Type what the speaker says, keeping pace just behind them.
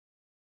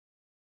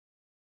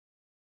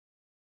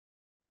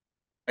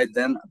Right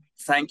then,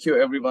 thank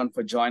you everyone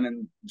for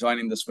joining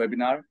this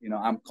webinar.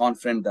 I'm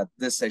confident that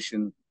this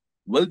session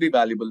will be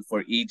valuable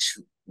for each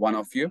one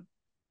of you.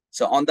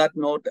 So on that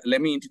note, let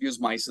me introduce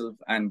myself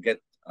and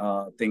get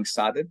things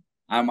started.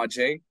 I'm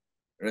Ajay,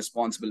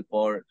 responsible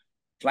for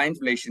client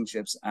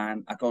relationships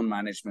and account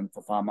management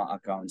for pharma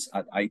accounts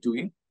at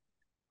i2e.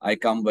 I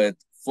come with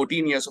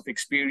 14 years of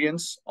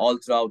experience all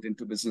throughout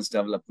into business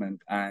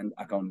development and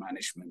account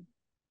management.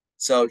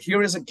 So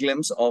here is a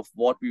glimpse of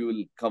what we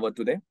will cover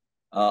today.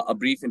 A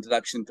brief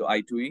introduction to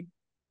i2e,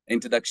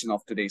 introduction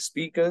of today's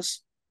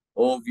speakers,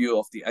 overview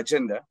of the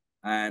agenda,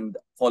 and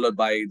followed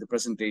by the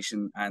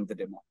presentation and the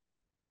demo.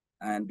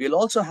 And we'll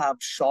also have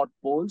short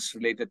polls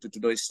related to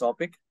today's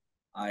topic.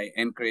 I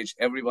encourage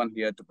everyone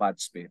here to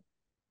participate.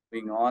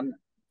 Moving on,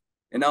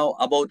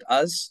 about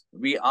us,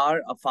 we are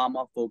a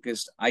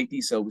pharma-focused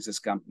IT services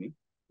company.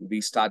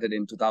 We started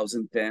in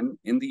 2010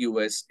 in the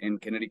US in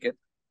Connecticut.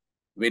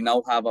 We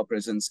now have a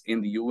presence in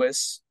the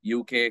US,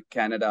 UK,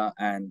 Canada,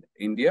 and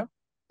India.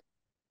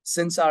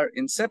 Since our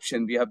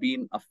inception, we have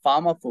been a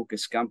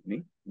pharma-focused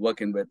company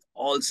working with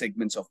all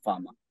segments of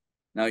pharma.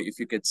 Now, if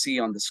you could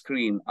see on the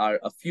screen are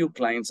a few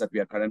clients that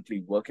we are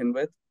currently working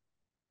with.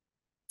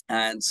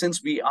 And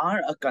since we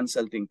are a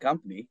consulting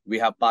company, we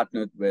have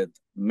partnered with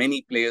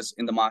many players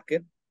in the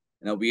market.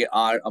 We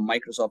are a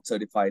Microsoft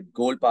certified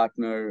gold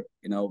partner.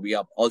 We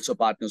are also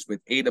partners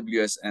with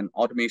AWS and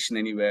Automation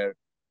Anywhere.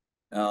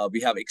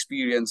 We have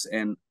experience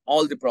in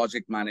all the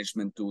project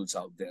management tools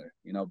out there,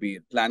 be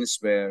it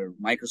Planisware,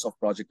 Microsoft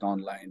Project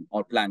Online,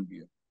 or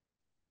PlanView.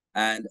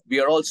 And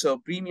we are also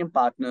premium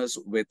partners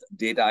with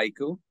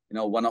Dataiku,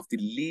 one of the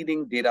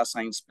leading data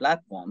science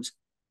platforms,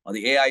 or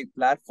the AI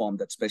platform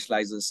that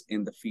specializes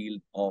in the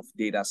field of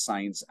data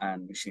science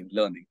and machine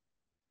learning.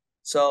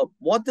 So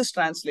what this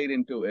translates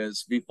into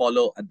is we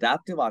follow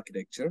adaptive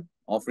architecture,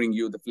 offering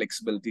you the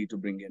flexibility to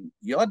bring in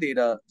your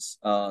data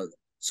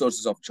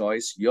sources of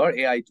choice, your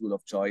AI tool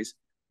of choice,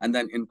 and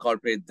then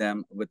incorporate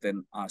them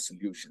within our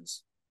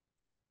solutions.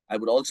 I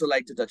would also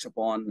like to touch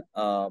upon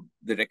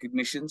the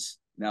recognitions.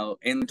 Now,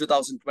 in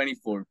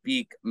 2024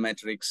 Peak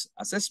Metrics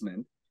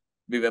Assessment,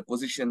 we were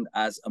positioned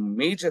as a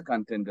major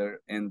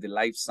contender in the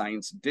Life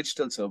Science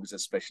Digital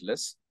Services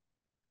Specialists.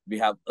 We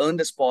have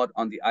earned a spot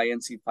on the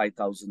INC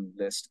 5000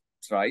 list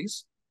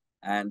thrice,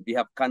 and we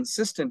have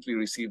consistently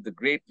received the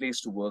Great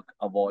Place to Work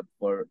award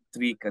for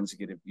 3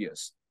 consecutive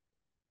years.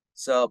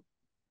 So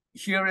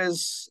here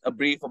is a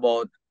brief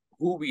about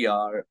who we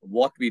are,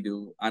 what we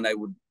do, and I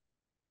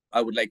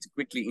would like to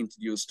quickly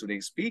introduce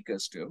today's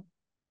speakers too.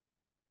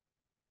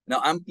 Now,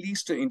 I'm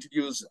pleased to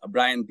introduce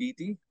Brian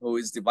Beatty, who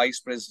is the Vice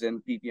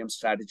President PPM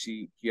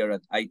Strategy here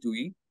at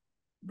i2e.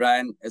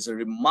 Brian is a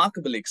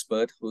remarkable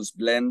expert whose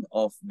blend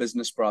of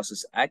business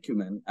process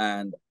acumen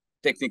and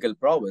technical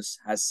prowess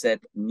has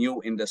set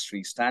new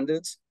industry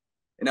standards.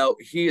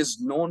 He is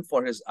known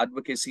for his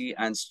advocacy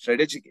and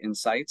strategic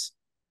insights.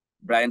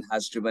 Brian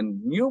has driven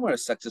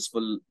numerous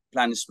successful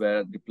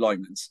Planisware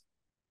deployments.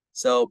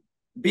 So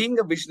being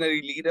a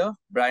visionary leader,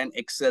 Brian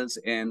excels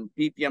in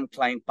PPM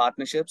client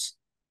partnerships,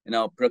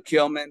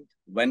 procurement,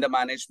 vendor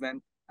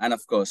management, and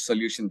of course,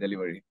 solution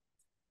delivery.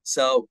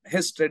 So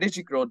his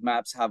strategic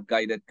roadmaps have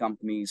guided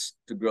companies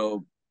to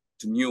grow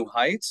to new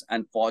heights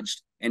and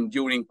forged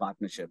enduring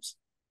partnerships.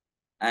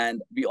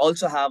 And we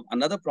also have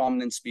another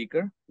prominent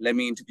speaker. Let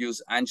me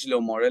introduce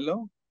Angelo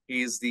Morello.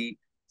 He is the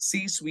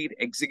C-suite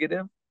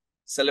executive,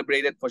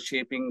 celebrated for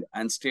shaping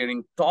and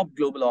steering top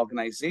global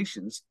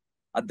organizations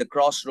at the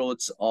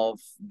crossroads of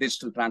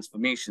digital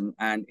transformation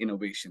and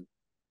innovation.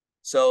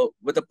 So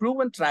with a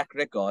proven track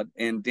record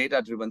in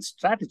data-driven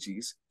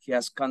strategies, he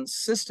has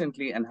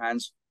consistently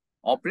enhanced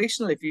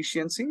operational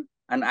efficiency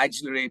and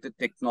accelerated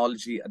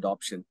technology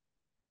adoption.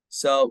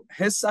 So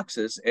his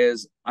success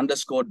is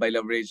underscored by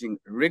leveraging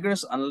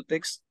rigorous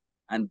analytics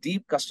and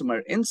deep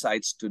customer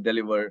insights to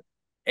deliver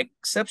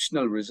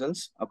exceptional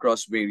results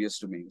across various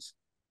domains.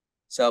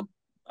 So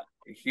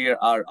here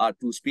are our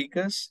 2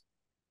 speakers.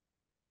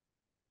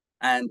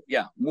 And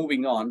yeah,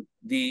 moving on,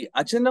 the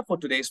agenda for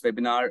today's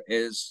webinar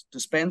is to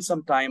spend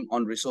some time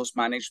on resource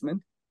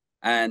management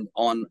and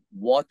on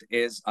what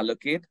is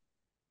Alloc8,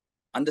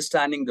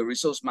 understanding the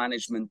resource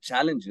management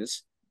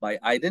challenges by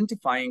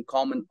identifying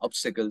common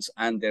obstacles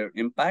and their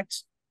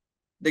impacts,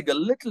 dig a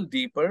little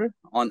deeper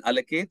on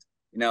Alloc8,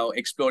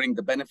 exploring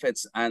the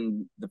benefits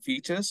and the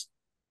features,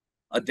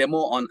 a demo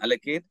on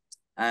Alloc8,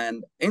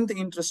 and in the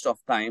interest of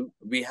time,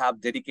 we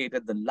have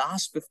dedicated the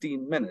last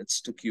 15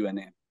 minutes to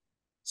Q&A.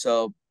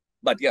 So,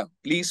 but yeah,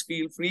 please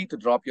feel free to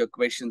drop your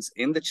questions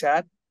in the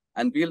chat,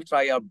 and we'll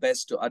try our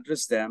best to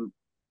address them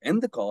in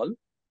the call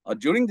or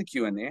during the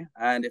Q&A.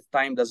 And if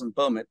time doesn't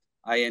permit,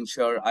 I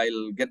ensure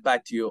I'll get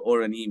back to you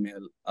or an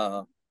email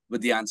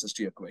with the answers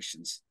to your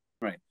questions.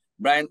 All right.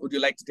 Brian, would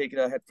you like to take it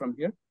ahead from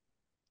here?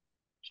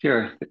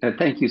 Sure.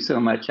 Thank you so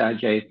much,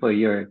 Ajay, for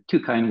your 2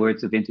 kind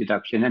words of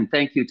introduction. And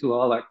thank you to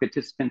all our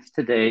participants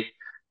today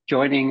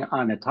joining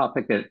on a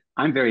topic that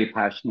I'm very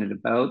passionate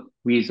about,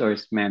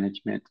 resource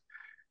management.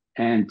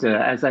 And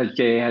as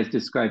Ajay has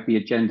described the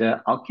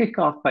agenda, I'll kick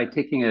off by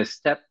taking a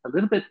step a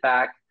little bit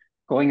back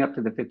going up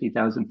to the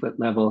 50,000-foot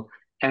level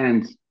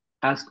and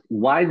ask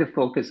why the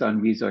focus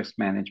on resource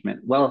management?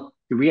 Well,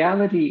 the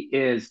reality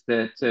is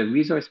that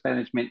resource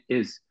management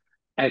is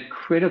a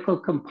critical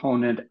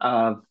component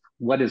of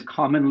what is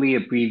commonly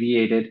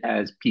abbreviated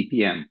as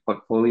PPM,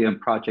 Portfolio and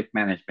Project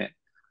Management.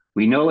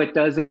 We know it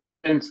doesn't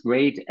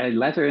rate a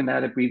letter in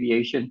that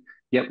abbreviation,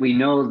 yet we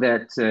know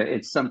that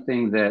it's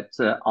something that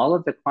all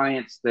of the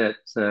clients that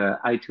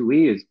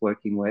I2E is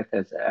working with,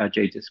 as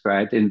Ajay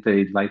described in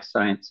the life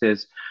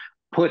sciences,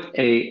 put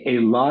a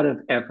lot of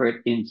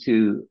effort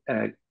into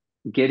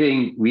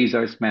getting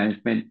resource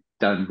management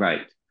done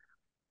right.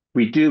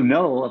 We do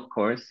know, of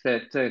course,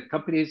 that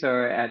companies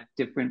are at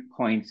different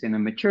points in a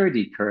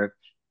maturity curve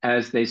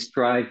as they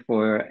strive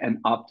for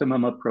an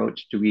optimum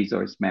approach to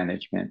resource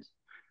management.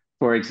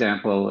 For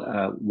example,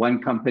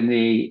 one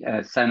company,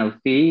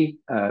 Sanofi,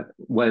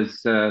 was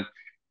the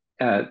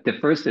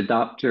first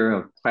adopter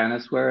of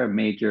Planisware, a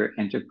major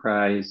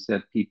enterprise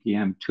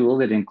PPM tool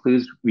that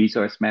includes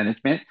resource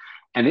management.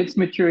 And its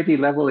maturity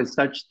level is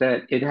such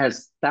that it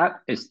has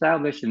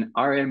established an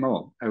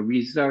RMO, a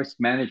resource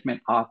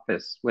management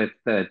office with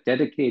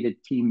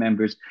dedicated team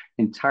members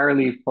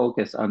entirely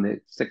focused on the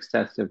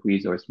success of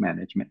resource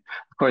management.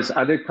 Of course,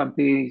 other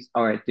companies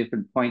are at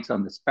different points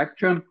on the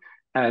spectrum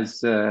as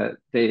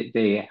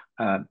they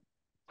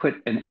put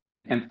an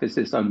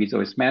emphasis on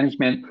resource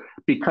management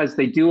because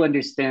they do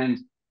understand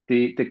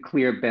the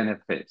clear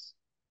benefits.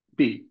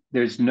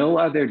 There's no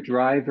other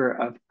driver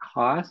of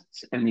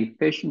costs and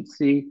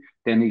efficiency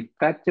than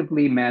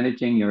effectively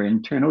managing your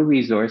internal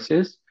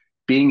resources,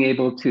 being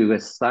able to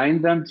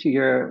assign them to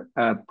your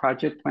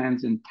project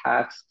plans and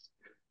tasks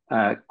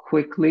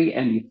quickly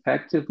and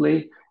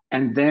effectively,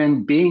 and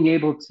then being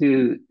able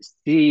to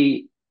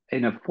see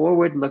in a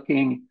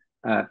forward-looking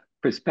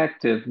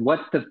perspective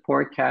what the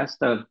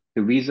forecast of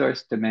the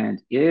resource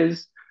demand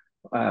is,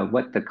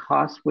 what the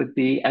cost would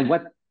be, and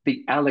what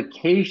the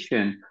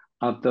allocation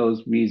of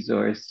those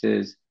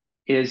resources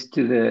is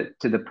to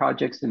the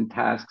projects and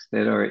tasks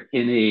that are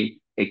in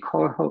a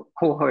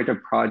cohort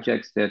of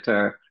projects that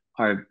are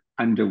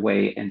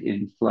underway and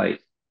in flight.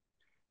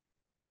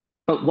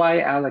 But why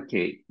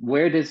Alloc8?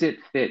 Where does it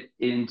fit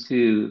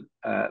into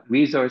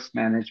resource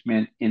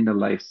management in the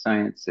life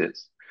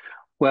sciences?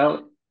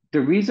 Well,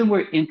 the reason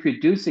we're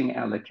introducing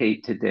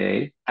Alloc8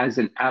 today as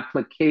an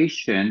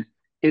application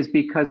is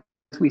because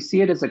we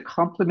see it as a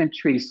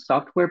complementary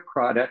software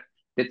product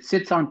that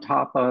sits on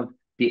top of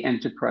the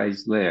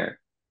enterprise layer.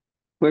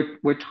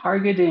 We're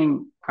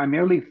targeting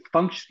primarily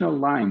functional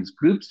lines,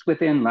 groups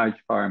within large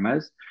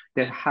pharmas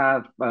that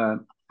have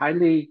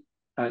highly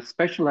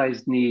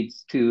specialized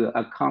needs to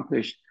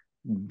accomplish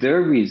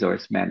their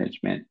resource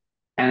management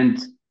and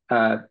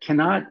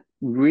cannot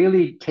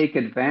really take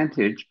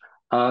advantage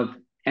of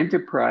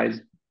enterprise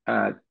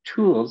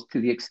tools to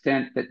the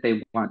extent that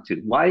they want to.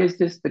 Why is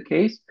this the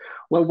case?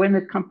 Well, when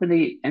a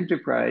company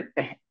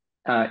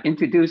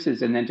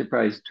introduces an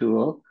enterprise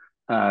tool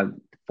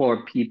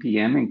for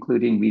PPM,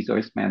 including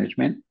resource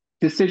management,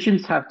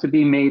 decisions have to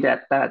be made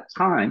at that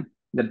time,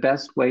 the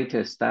best way to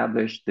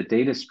establish the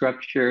data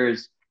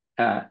structures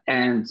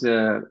and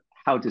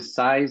how to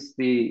size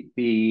the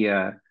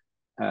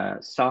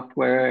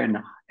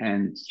software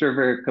and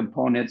server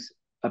components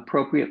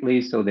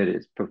appropriately so that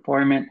it's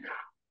performant.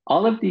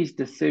 All of these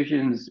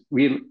decisions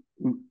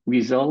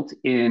result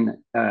in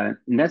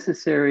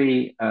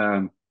necessary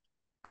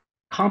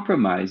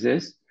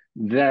compromises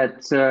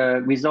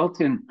that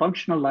result in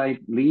functional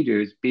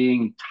leaders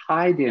being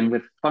tied in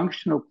with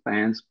functional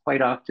plans,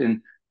 quite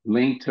often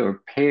linked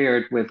or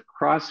paired with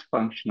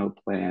cross-functional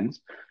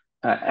plans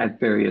at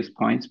various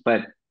points,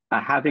 but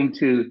having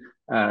to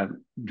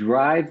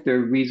drive their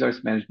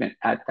resource management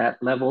at that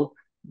level,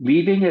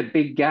 leaving a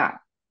big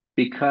gap.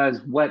 Because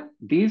what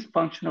these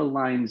functional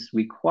lines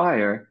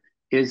require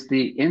is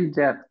the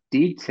in-depth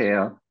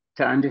detail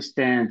to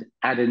understand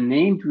at a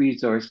named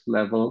resource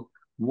level,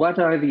 what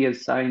are the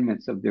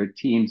assignments of their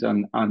teams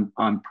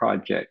on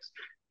projects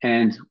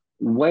and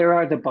where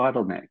are the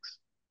bottlenecks?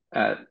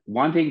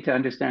 Wanting to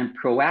understand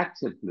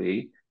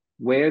proactively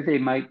where they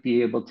might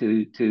be able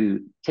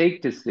to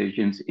take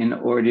decisions in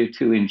order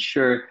to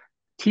ensure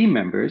team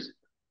members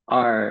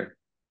are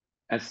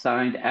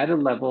assigned at a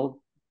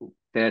level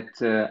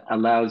that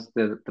allows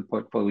the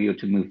portfolio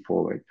to move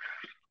forward.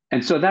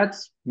 And so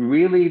that's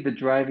really the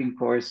driving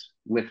force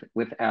with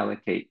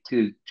Alloc8,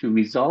 to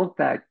resolve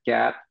that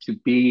gap, to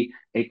be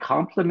a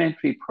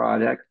complementary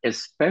product,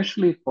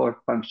 especially for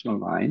functional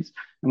lines.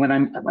 And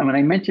when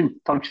I mention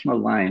functional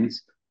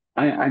lines,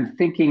 I'm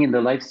thinking in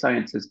the life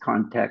sciences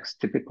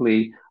context,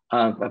 typically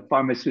of a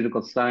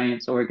pharmaceutical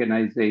science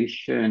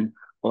organization,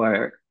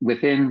 or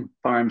within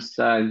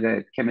PharmSci,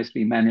 the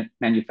chemistry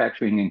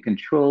manufacturing and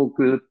control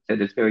group that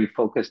is very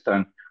focused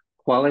on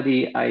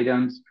quality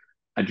items,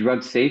 a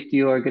drug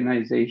safety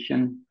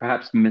organization,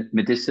 perhaps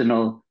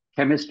medicinal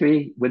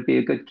chemistry would be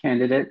a good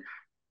candidate,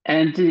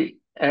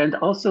 and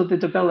also the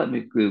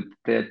development group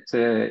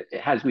that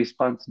has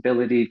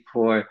responsibility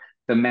for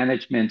the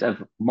management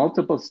of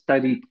multiple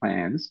study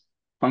plans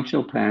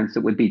functional plans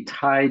that would be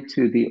tied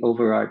to the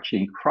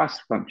overarching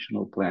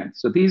cross-functional plan.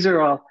 So these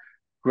are all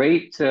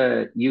great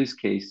use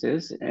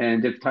cases.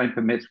 And if time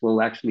permits,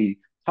 we'll actually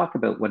talk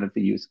about one of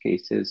the use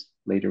cases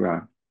later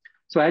on.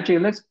 So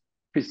Ajay, let's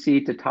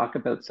proceed to talk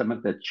about some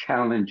of the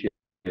challenges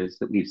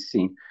that we've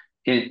seen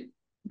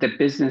that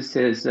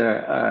businesses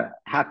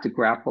have to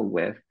grapple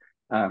with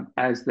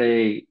as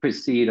they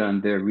proceed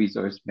on their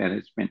resource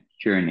management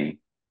journey.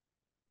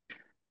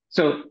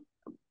 So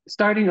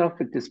starting off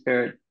with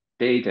disparate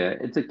data,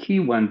 it's a key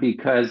one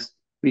because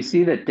we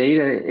see that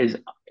data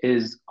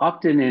is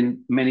often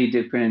in many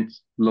different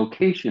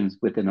locations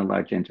within a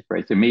large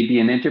enterprise. There may be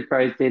an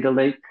enterprise data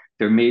lake,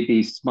 there may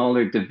be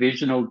smaller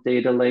divisional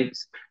data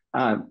lakes.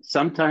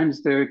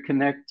 Sometimes they're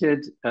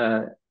connected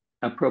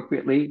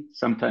appropriately,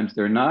 sometimes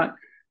they're not.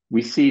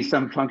 We see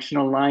some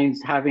functional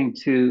lines having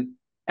to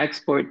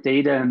export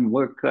data and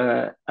work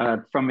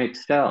from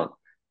Excel.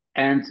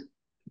 And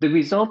the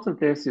result of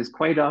this is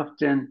quite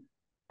often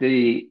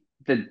the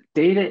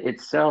data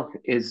itself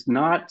is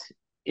not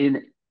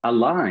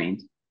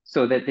aligned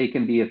so that they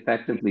can be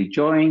effectively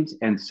joined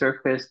and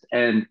surfaced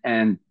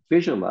and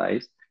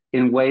visualized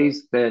in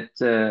ways that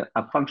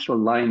a functional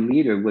line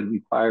leader would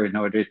require in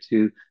order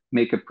to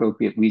make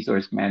appropriate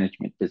resource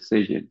management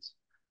decisions.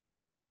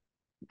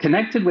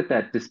 Connected with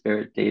that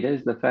disparate data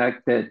is the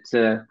fact that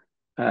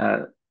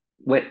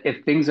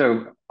if things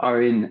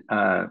are in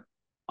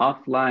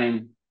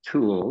offline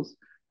tools,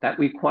 that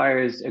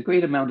requires a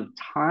great amount of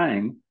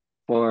time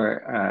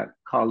for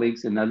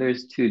colleagues and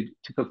others to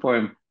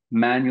perform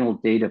manual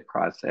data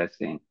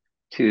processing,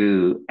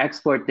 to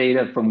export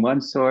data from one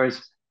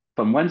source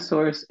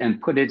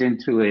and put it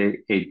into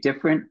a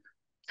different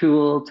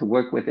tool to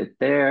work with it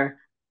there.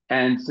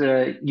 And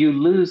you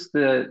lose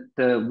the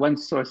one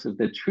source of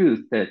the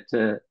truth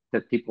that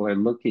people are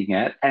looking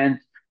at, and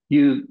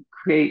you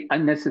create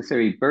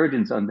unnecessary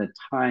burdens on the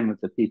time of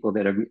the people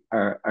that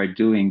are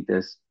doing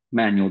this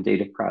manual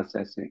data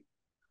processing.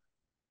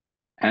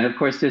 And of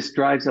course, this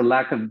drives a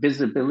lack of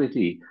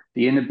visibility,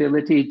 the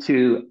inability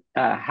to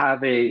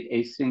have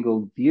a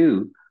single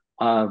view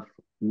of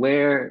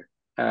where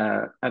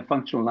a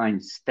functional line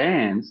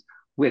stands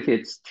with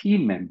its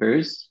team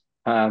members.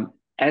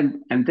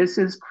 And this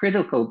is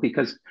critical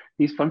because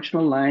these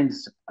functional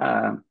lines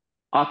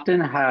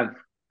often have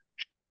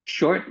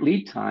short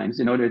lead times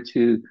in order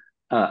to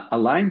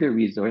align their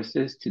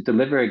resources to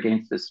deliver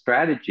against the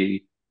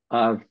strategy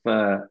of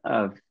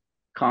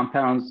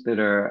compounds that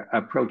are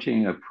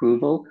approaching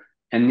approval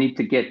and need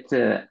to get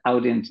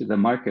out into the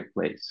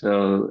marketplace.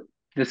 So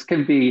this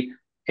can be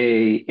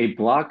a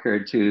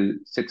blocker to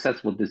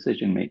successful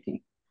decision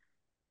making.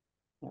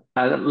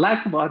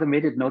 Lack of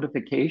automated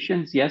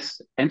notifications.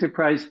 Yes,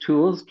 enterprise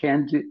tools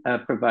can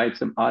provide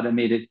some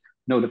automated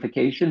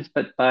notifications,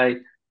 but by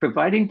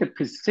providing the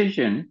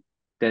precision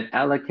that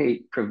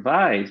Allocate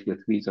provides with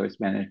resource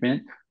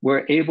management,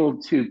 we're able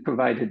to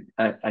provide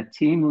a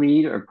team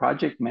lead or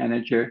project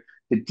manager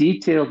the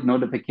detailed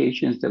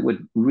notifications that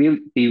would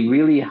be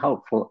really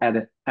helpful at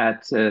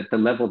the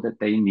level that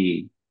they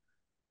need.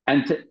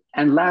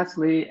 And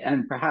lastly,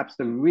 and perhaps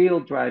the real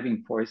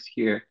driving force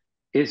here,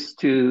 is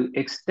to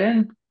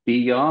extend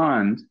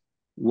beyond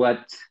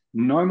what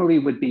normally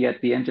would be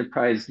at the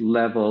enterprise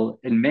level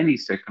in many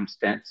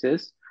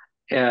circumstances,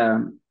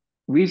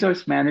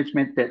 resource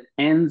management that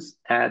ends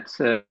at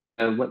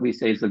what we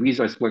say is the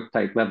resource work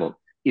type level,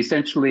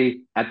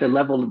 essentially at the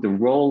level of the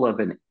role of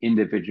an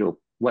individual,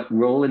 what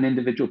role an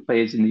individual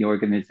plays in the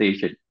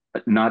organization,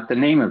 but not the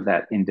name of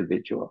that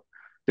individual.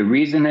 The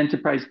reason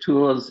enterprise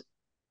tools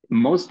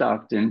most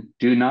often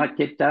do not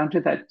get down to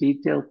that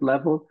detailed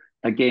level,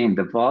 again,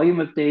 the volume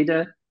of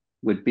data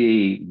would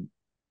be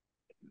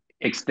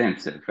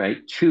extensive, right?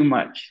 Too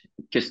much,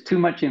 just too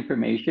much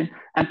information,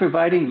 and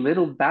providing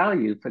little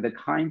value for the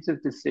kinds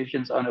of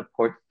decisions on a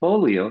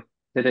portfolio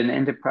that an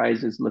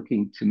enterprise is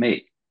looking to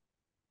make.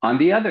 On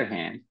the other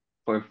hand,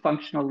 for a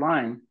functional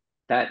line,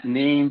 that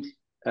named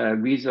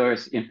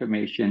resource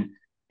information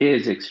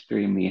is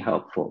extremely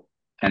helpful.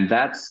 And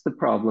that's the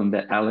problem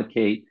that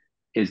Allocate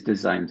is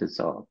designed to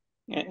solve.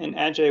 And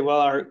Ajay,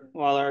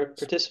 while our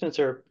participants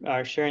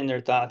are sharing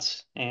their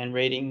thoughts and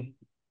rating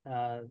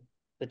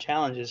the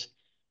challenges,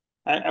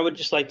 I would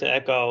just like to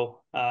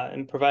echo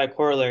and provide a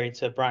corollary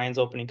to Brian's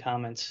opening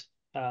comments.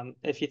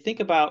 If you think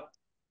about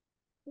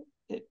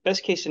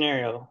best case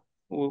scenario,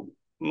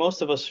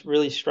 most of us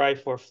really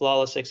strive for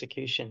flawless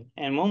execution.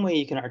 And one way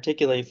you can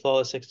articulate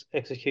flawless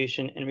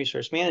execution in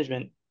resource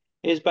management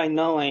is by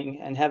knowing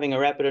and having a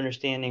rapid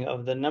understanding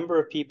of the number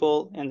of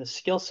people and the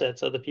skill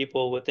sets of the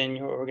people within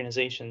your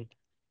organization.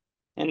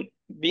 And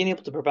being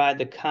able to provide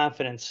the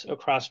confidence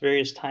across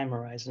various time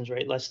horizons,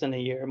 right? Less than a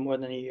year, more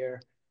than a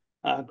year,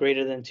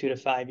 greater than 2 to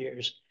 5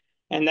 years.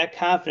 And that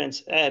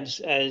confidence ebbs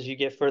as you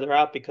get further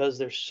out because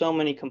there's so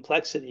many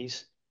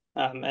complexities.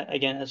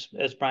 Again,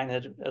 as Brian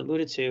had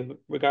alluded to,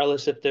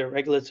 regardless if they're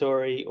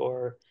regulatory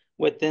or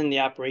within the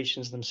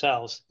operations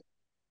themselves.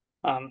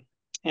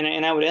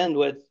 And I would end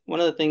with one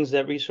of the things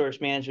that resource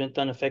management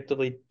done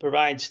effectively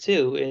provides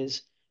too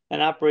is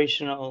an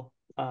operational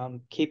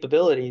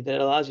capability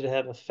that allows you to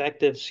have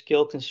effective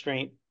skill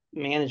constraint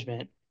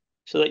management,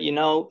 so that you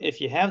know if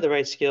you have the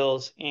right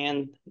skills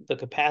and the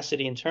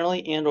capacity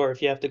internally, and or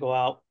if you have to go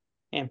out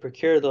and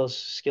procure those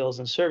skills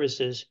and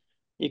services,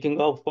 you can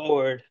go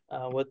forward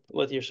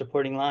with your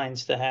supporting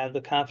lines to have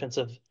the confidence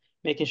of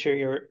making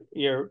sure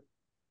you're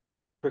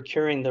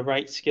procuring the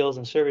right skills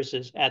and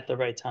services at the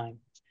right time.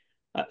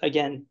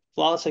 Again,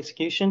 flawless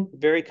execution,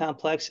 very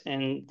complex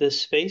in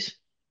this space,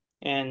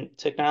 and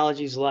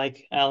technologies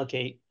like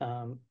Allocate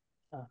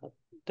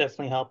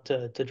definitely help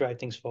to drive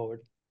things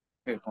forward.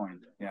 Fair point.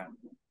 Yeah.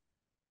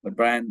 But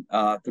Brian,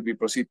 could we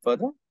proceed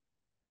further?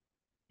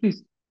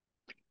 Please.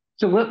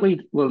 So what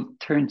we will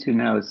turn to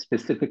now is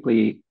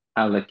specifically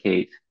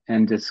Allocate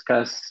and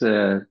discuss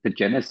the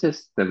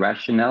genesis, the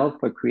rationale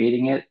for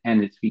creating it,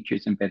 and its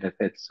features and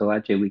benefits. So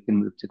Ajay, we can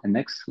move to the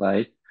next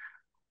slide.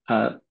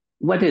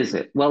 What is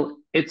it? Well,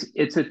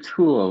 it's a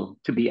tool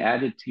to be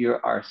added to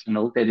your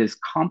arsenal that is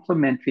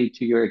complementary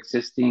to your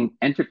existing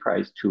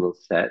enterprise tool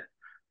set,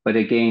 but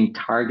again,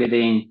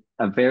 targeting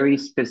a very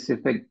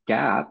specific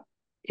gap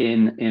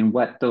in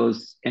what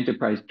those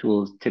enterprise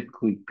tools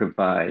typically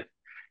provide.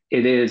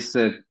 It is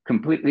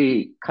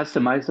completely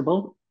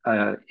customizable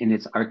in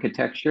its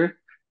architecture.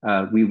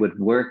 We would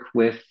work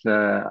with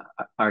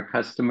our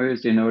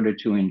customers in order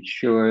to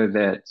ensure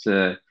that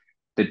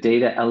the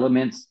data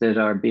elements that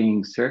are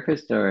being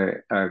surfaced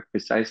are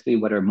precisely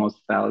what are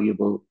most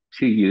valuable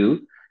to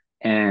you.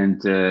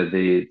 And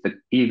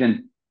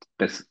even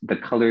the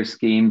color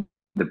scheme,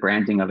 the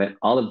branding of it,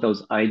 all of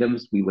those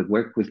items, we would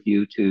work with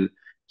you to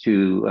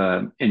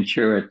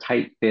ensure a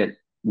tight fit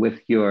with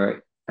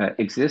your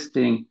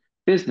existing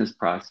business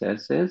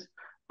processes,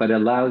 but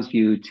allows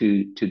you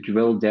to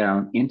drill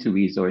down into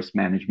resource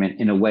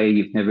management in a way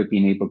you've never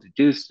been able to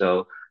do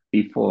so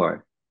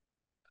before.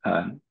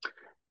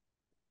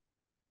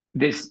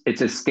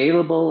 It's a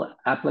scalable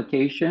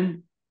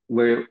application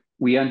where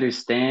we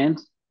understand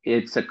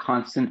it's a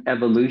constant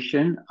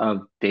evolution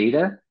of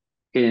data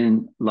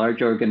in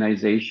large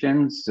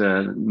organizations.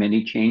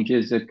 Many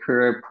changes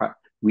occur,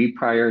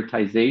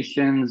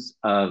 reprioritizations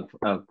of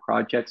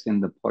projects in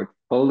the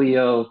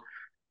portfolio,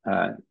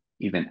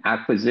 even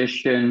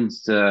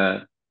acquisitions,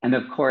 and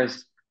of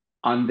course,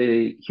 on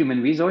the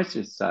human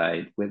resources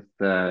side, with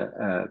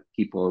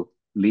people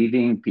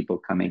leaving, people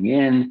coming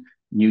in,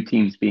 new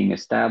teams being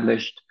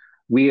established.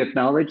 We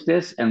acknowledge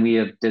this, and we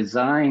have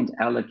designed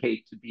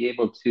Allocate to be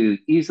able to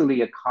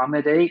easily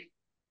accommodate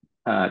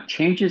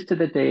changes to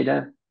the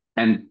data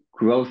and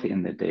growth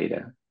in the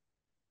data,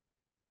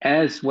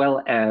 as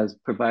well as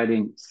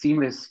providing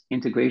seamless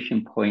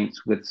integration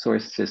points with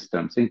source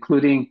systems,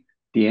 including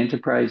the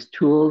enterprise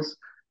tools,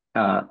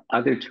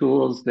 other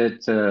tools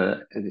that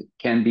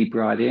can be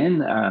brought in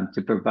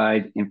to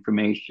provide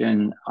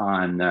information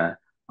on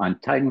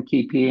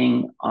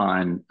timekeeping,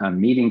 on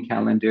meeting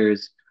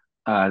calendars.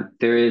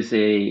 There is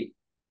a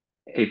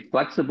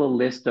flexible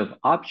list of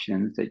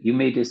options that you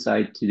may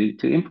decide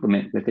to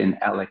implement within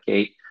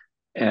Allocate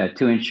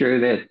to ensure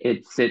that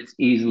it sits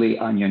easily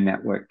on your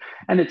network.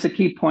 And it's a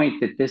key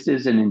point that this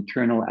is an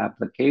internal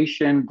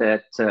application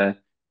that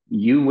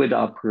you would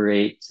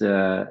operate.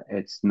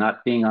 It's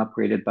not being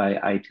operated by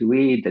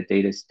I2E. The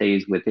data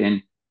stays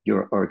within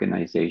your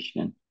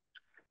organization.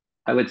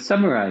 I would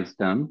summarize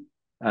them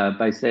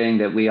by saying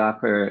that we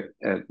offer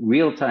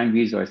real-time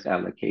resource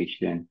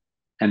allocation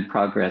and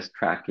progress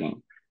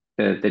tracking.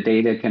 The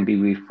data can be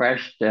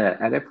refreshed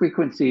at a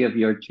frequency of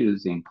your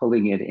choosing,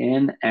 pulling it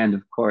in, and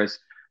of course,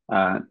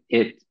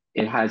 it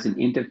has an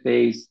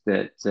interface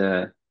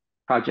that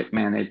project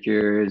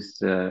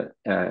managers,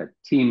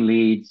 team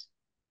leads,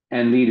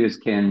 and leaders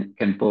can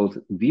both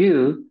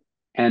view,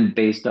 and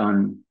based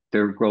on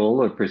their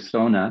role or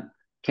persona,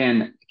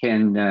 can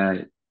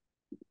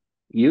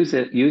use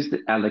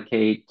the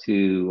Allocate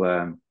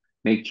to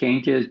make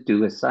changes,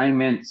 do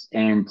assignments,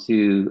 and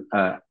to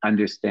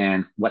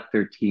understand what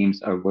their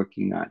teams are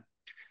working on.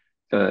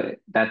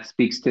 That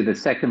speaks to the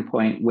second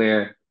point,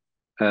 where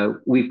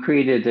we've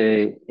created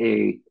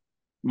a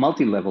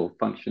multi-level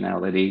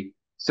functionality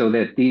so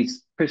that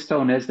these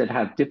personas that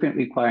have different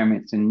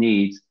requirements and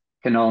needs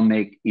can all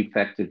make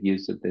effective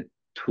use of the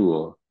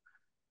tool.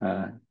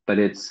 But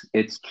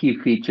its key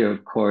feature,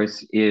 of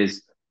course,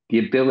 is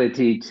the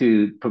ability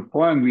to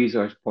perform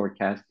resource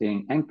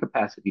forecasting and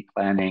capacity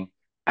planning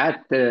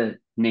at the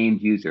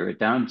named user,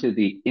 down to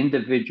the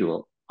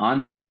individual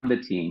on the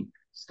team,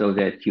 so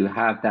that you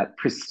have that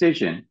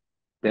precision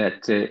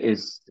that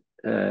is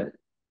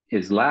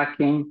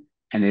lacking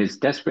and is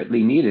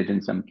desperately needed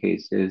in some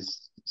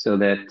cases, so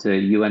that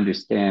you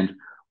understand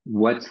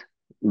what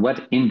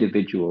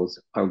individuals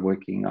are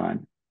working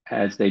on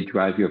as they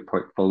drive your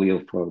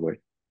portfolio forward.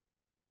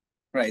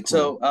 Right.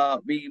 Cool.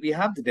 So we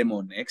have the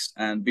demo next,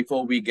 and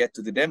before we get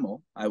to the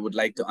demo, I would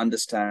like to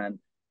understand,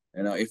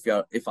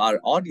 if our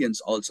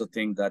audience also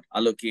think that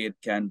Allocate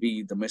can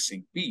be the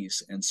missing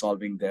piece in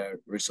solving their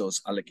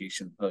resource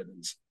allocation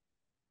hurdles.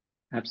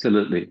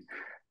 Absolutely.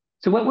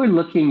 So what we're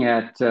looking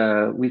at,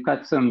 we've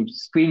got some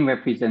screen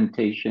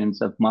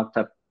representations of mocked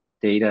up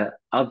data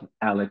of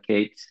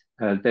Allocate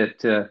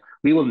that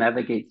we will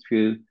navigate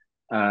through.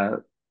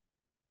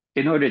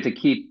 In order to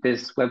keep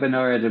this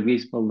webinar at a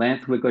reasonable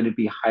length, we're going to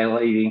be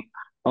highlighting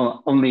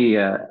only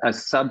a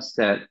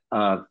subset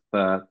of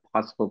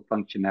possible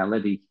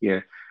functionality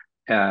here.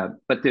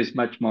 But there's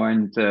much more,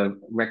 and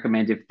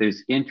recommend if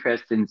there's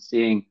interest in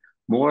seeing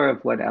more of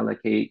what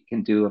Alloc8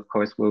 can do, of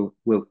course, we'll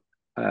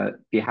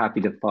be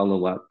happy to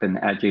follow up, and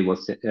Ajay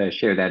will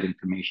share that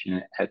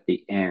information at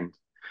the end.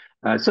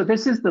 So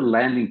this is the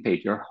landing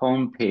page or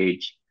home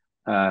page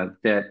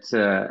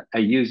that a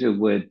user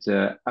would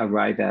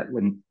arrive at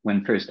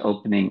when first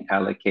opening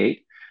Alloc8.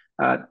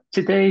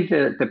 Today,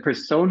 the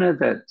persona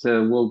that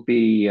we'll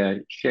be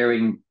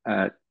sharing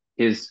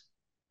is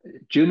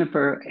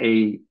Juniper,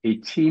 a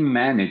team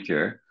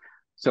manager.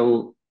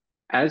 So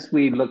as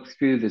we look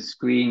through the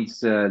screens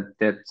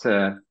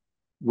that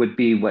would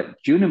be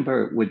what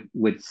Juniper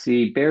would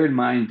see, bear in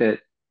mind that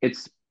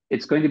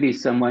it's going to be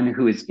someone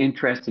who is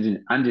interested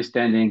in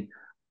understanding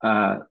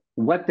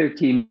what their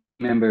team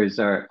members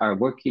are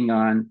working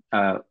on,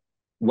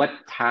 what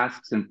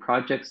tasks and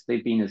projects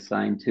they've been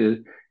assigned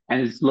to,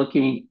 and is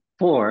looking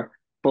for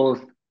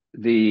both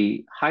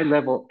the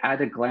high-level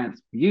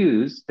at-a-glance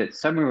views that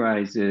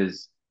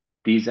summarizes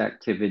these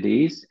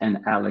activities and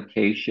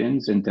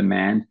allocations and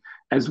demand,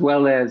 as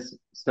well as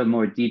some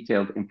more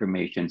detailed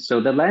information. So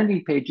the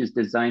landing page is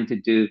designed to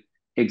do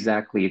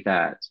exactly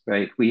that,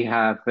 right? We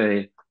have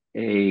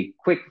a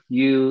quick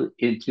view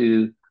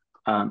into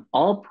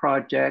all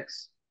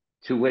projects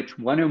to which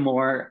one or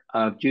more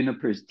of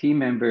Juniper's team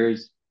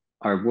members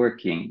are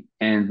working,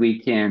 and we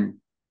can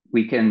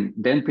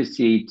then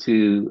proceed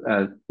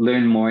to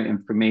learn more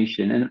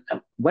information.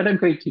 And what I'm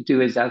going to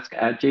do is ask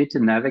Ajay to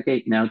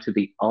navigate now to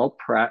the All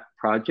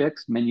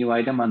Projects menu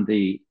item on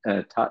the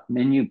top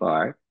menu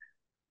bar,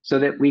 so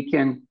that we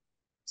can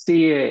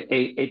see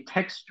a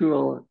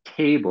textual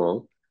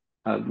table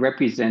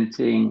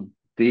representing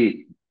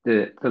the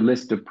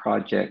list of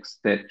projects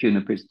that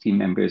Juniper's team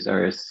members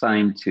are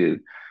assigned to.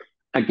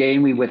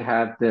 Again, we would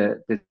have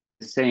the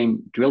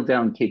same drill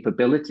down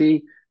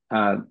capability.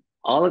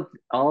 All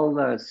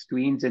the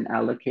screens in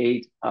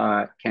Alloc8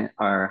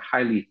 are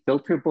highly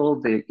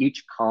filterable.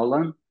 Each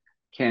column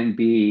can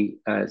be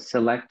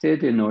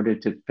selected in order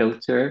to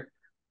filter,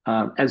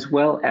 as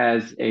well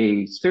as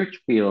a search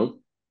field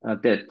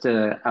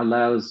that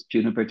allows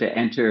Juniper to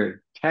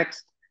enter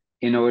text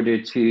in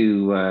order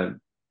to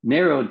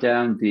narrow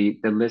down the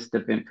list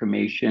of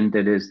information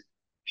that is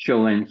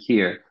shown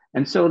here.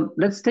 And so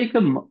let's take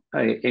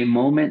a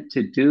moment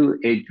to do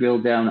a drill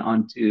down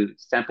onto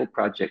sample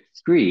project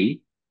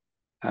 3.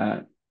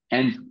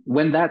 And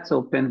when that's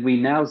open, we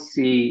now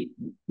see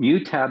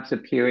new tabs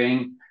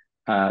appearing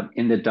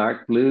in the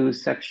dark blue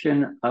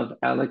section of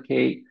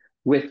Alloc8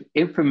 with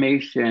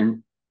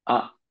information,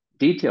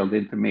 detailed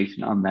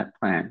information on that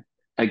plan.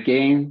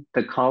 Again,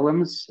 the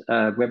columns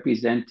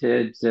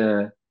represented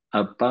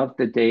above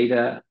the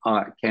data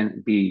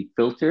can be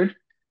filtered,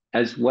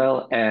 as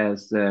well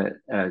as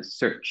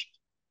searched.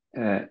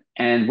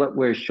 And what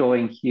we're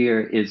showing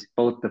here is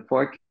both the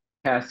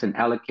forecast and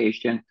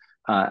allocation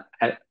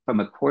from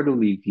a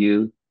quarterly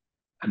view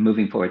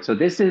moving forward. So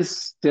this is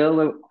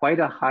still quite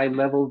a high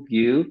level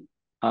view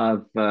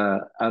of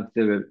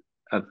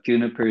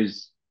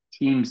Juniper's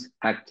team's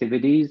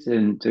activities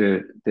and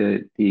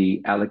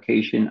the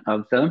allocation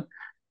of them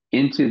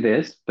into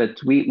this,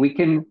 but we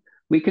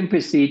can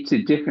proceed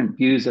to different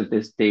views of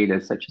this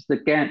data, such as the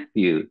Gantt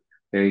view,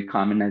 very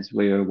common, as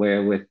we're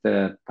aware, with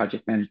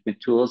project management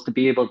tools, to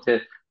be able to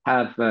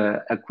have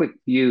a quick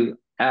view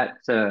at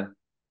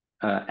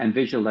and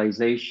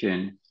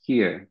visualization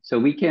here. So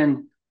we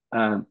can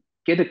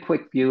get a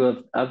quick view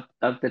of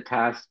the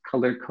task,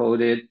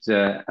 color-coded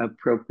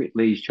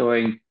appropriately,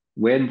 showing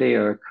when they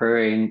are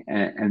occurring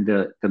and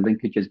the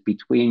linkages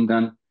between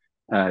them,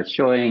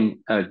 showing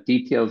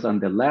details on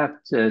the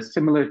left,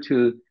 similar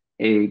to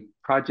a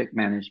project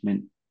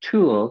management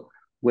tool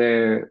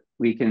where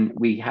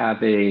we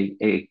have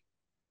a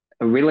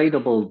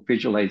relatable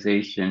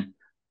visualization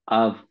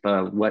of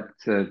what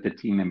the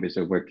team members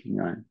are working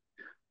on.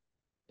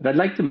 But I'd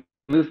like to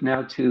move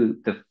now to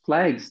the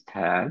flags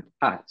tab.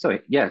 Sorry,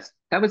 yes,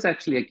 that was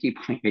actually a key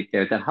point right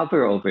there. The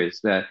hover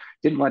overs,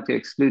 didn't want to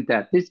exclude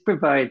that. These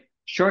provide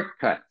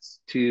shortcuts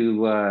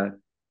to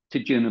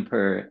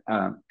Juniper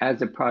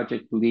as a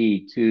project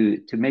lead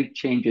to make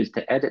changes,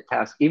 to edit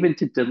tasks, even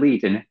to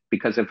delete. And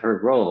because of her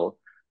role,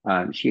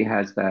 she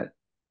has that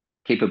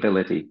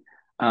capability.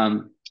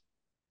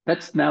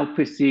 Let's now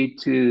proceed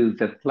to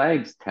the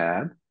flags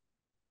tab,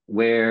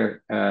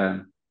 where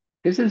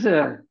this is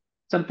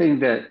something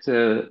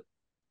that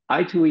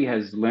I2E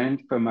has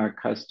learned from our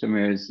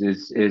customers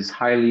is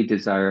highly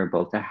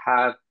desirable, to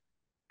have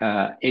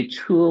a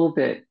tool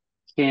that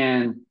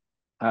can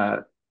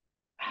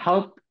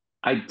help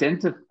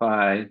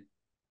identify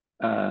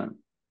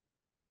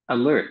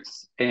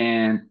alerts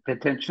and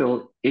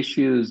potential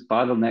issues,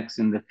 bottlenecks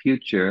in the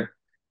future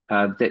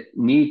that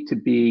need to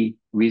be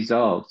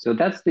resolved. So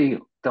that's the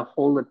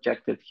whole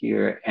objective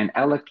here. And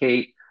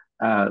Alloc8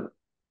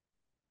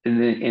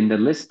 in the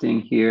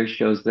listing here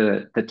shows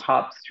the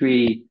top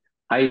 3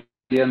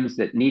 items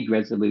that need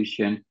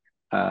resolution,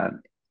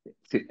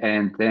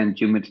 and then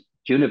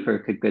Juniper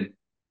could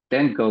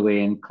then go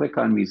in, click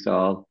on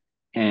resolve,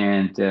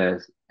 and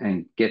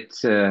get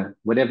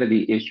whatever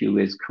the issue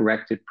is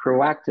corrected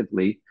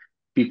proactively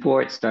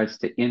before it starts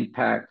to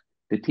impact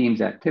the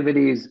team's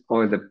activities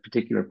or the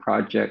particular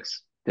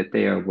projects that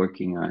they are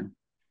working on.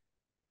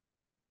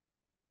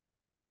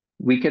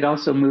 We could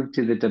also move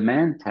to the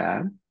demand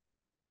tab.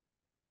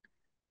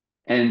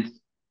 And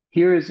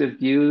here is a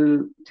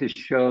view to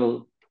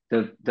show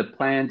the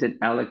planned and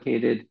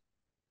allocated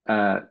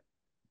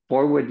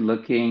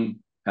forward-looking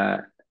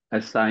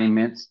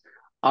assignments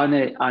on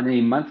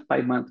a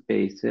month-by-month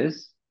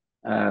basis.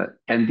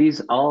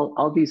 And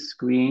all these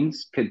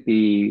screens could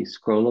be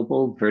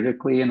scrollable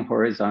vertically and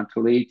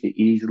horizontally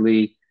to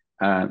easily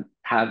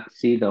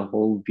see the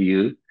whole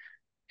view.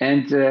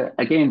 And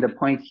again, the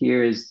point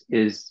here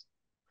is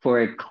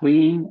for a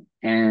clean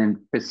and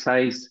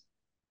precise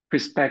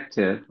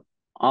perspective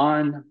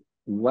on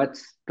what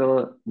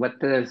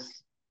the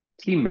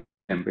team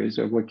members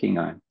are working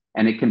on.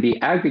 And it can be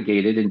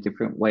aggregated in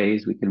different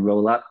ways. We can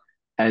roll up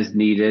as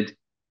needed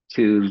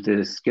to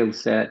the skill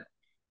set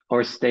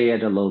or stay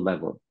at a low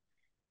level.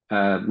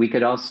 We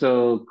could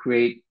also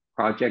create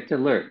project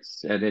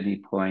alerts at any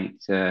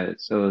point,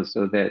 so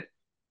that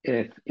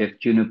if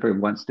Juniper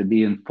wants to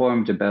be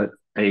informed about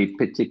a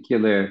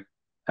particular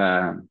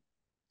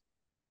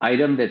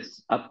item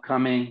that's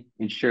upcoming,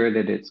 ensure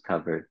that it's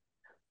covered.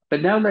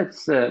 But now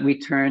let's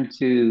return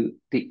to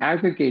the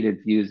aggregated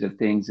views of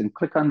things and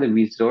click on the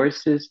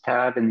Resources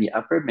tab in the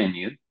upper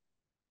menu.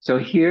 So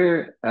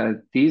here,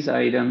 these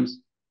items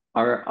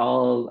are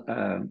all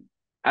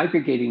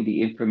aggregating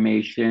the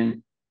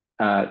information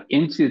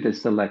into the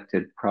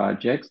selected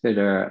projects that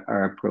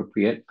are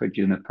appropriate for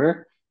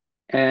Juniper.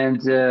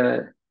 And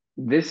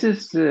this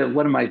is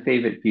one of my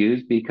favorite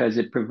views because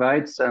it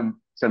provides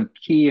some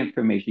key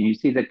information. You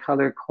see the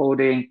color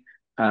coding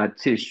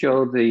to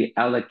show the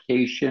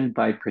allocation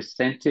by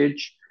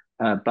percentage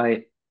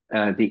by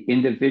the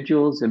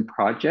individuals and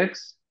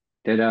projects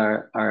that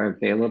are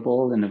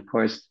available. And of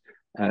course,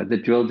 the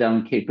drill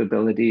down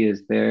capability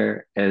is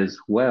there as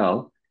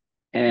well.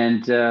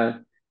 And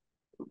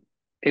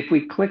if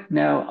we click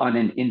now on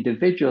an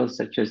individual,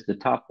 such as the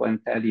top one,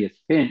 Thaddeus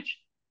Finch,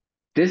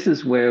 this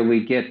is where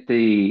we get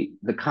the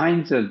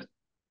kinds of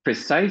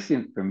precise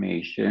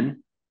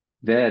information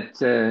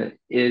that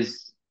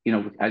is,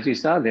 as you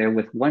saw there,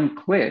 with one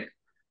click,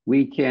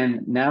 we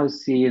can now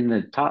see in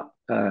the top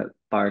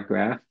bar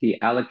graph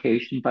the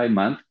allocation by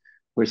month.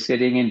 We're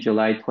sitting in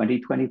July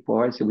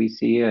 2024, so we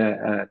see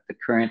the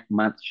current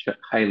month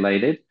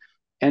highlighted,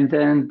 and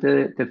then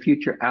the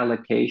future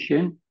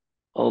allocation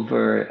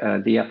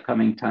over the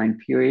upcoming time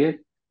period,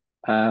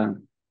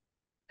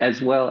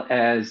 as well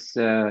as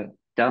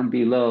down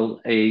below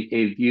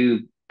a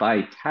view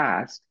by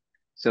task,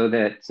 so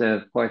that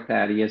for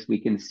Thaddeus, we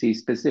can see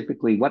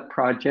specifically what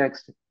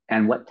projects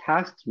and what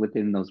tasks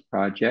within those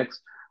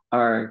projects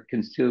are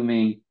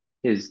consuming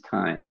his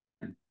time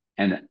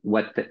and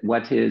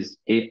what his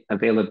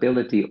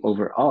availability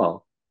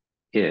overall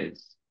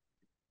is.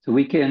 So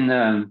we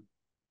can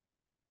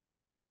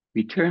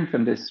return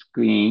from this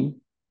screen.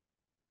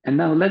 And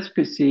now let's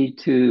proceed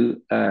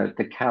to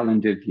the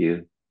calendar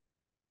view.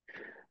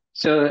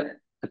 So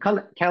a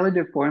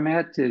calendar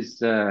format is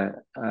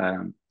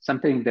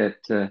something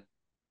that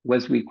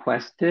was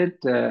requested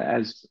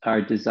as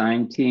our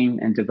design team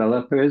and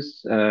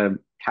developers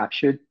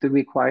captured the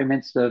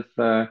requirements of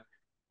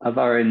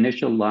our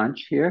initial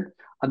launch here.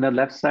 On the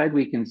left side,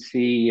 we can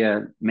see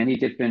many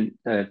different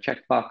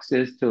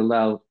checkboxes to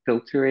allow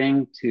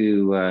filtering,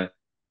 to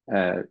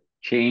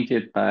change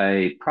it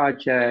by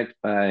project,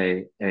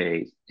 by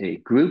a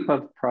group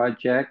of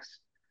projects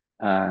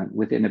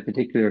within a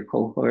particular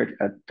cohort,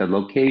 the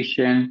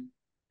location,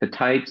 the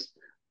types.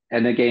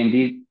 And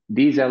again,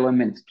 these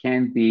elements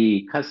can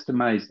be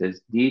customized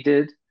as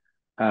needed.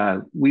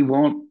 We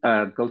won't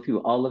go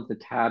through all of the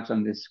tabs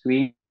on this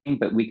screen,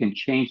 but we can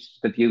change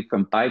the view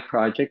from by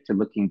project to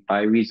looking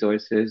by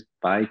resources,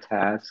 by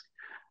task,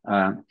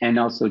 and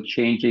also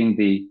changing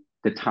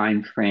the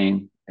time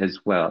frame as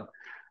well.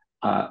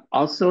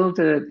 Also,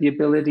 the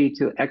ability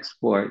to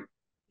export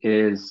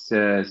is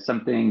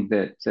something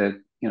that,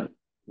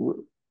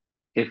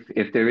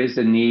 if there is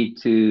a need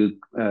to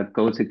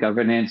go to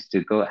governance,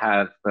 to go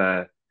have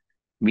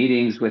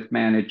meetings with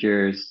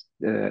managers,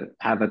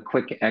 have a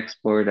quick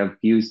export of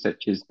views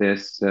such as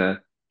this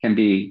can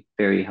be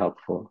very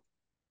helpful.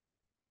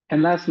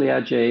 And lastly,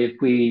 Ajay,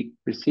 if we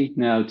proceed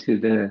now to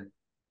the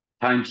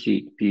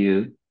timesheet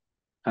view,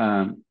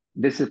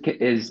 this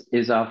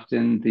is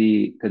often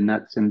the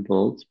nuts and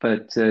bolts,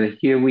 but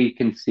here we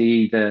can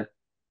see the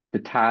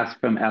task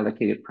from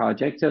allocated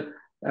projects. So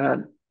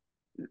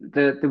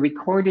the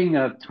recording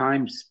of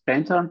time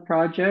spent on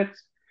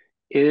projects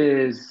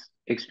is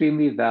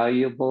extremely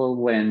valuable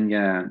when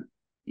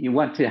you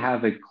want to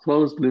have a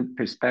closed loop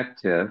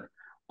perspective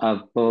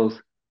of both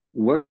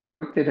work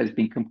that has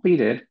been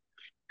completed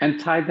and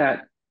tie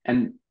that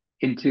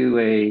into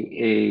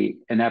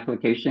an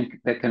application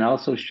that can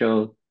also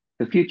show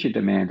the future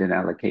demand and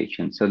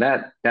allocation. So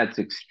that's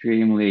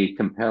extremely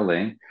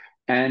compelling.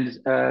 And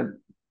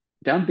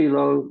down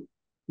below,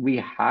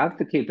 we have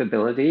the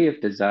capability, if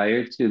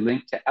desired, to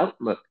link to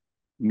Outlook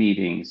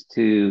meetings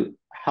to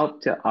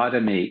help to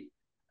automate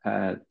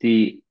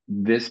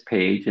this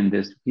page and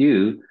this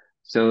view,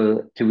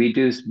 so to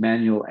reduce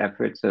manual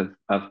efforts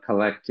of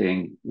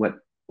collecting what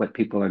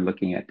people are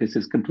looking at. This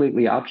is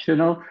completely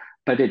optional,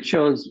 but it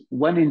shows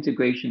one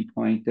integration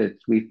point that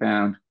we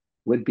found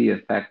would be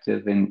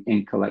effective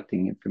in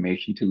collecting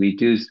information to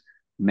reduce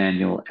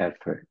manual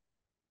effort.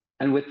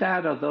 And with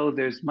that, although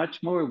there's much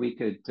more we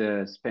could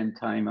spend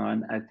time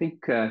on, I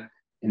think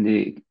in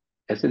the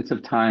essence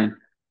of time,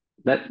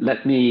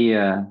 let me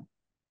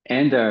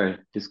end our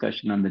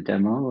discussion on the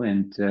demo,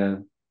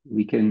 and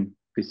we can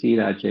proceed,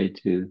 Ajay,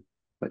 to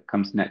what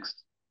comes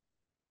next.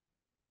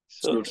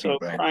 So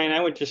Brian,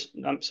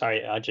 I'm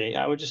sorry, Ajay,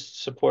 I would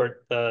just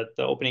support the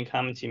opening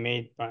comments you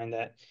made, Brian,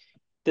 that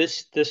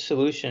this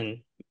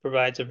solution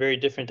provides a very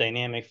different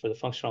dynamic for the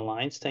functional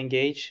lines to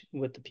engage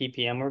with the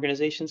PPM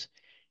organizations.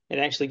 It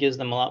actually gives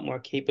them a lot more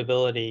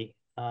capability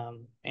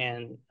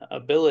and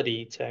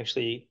ability to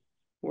actually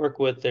work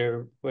with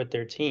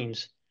their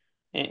teams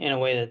in a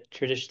way that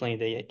traditionally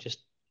they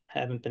just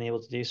haven't been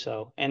able to do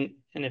so. And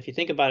if you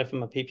think about it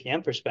from a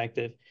PPM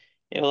perspective,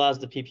 it allows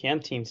the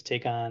PPM team to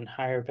take on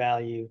higher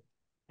value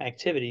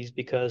activities,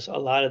 because a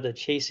lot of the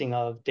chasing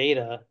of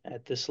data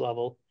at this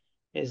level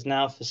is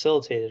now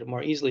facilitated,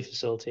 more easily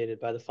facilitated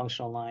by the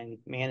functional line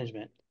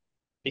management,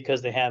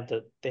 because they have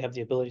the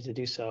ability to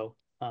do so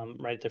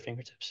right at their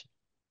fingertips.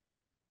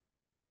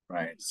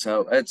 Right.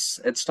 So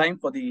it's time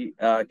for the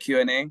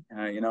Q&A.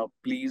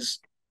 Please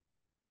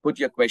put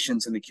your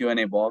questions in the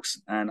Q&A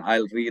box, and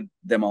I'll read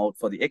them out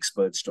for the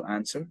experts to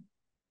answer.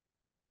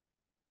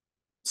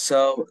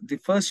 So the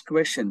first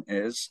question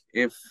is,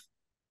 if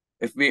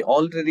we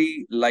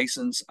already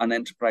license an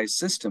enterprise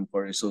system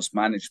for resource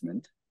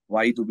management,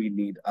 why do we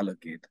need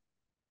Alloc8?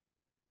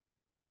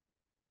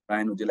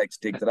 Ryan, would you like to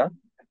take that up?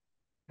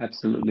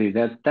 Absolutely.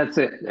 That's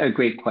a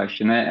great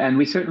question. And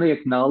we certainly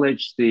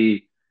acknowledge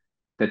the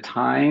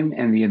time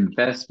and the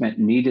investment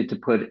needed to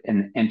put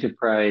an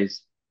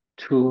enterprise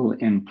tool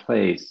in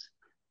place.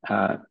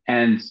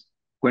 And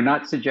we're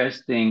not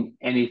suggesting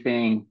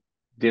anything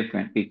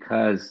different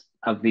because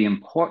of the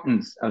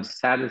importance of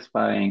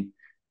satisfying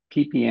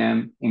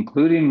PPM,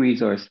 including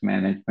resource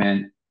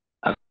management,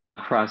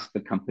 across the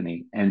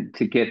company, and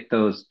to get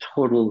those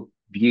total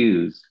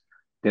views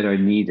that are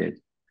needed.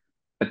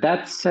 But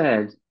that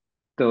said,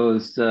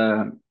 those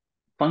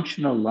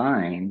functional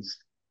lines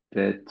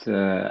that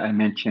I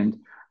mentioned,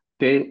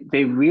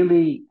 they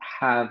really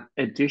have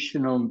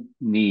additional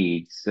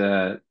needs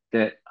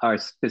that are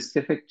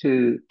specific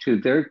to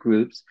their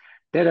groups,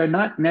 that are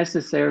not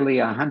necessarily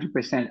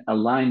 100%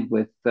 aligned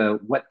with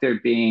what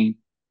they're being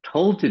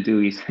told to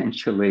do,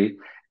 essentially,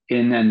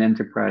 in an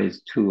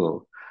enterprise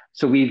tool.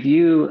 So we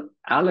view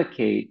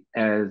Alloc8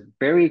 as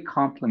very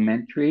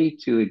complementary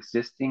to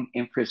existing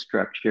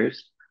infrastructures,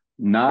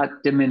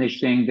 not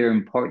diminishing their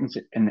importance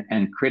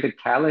and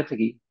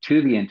criticality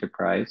to the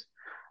enterprise,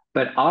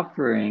 but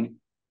offering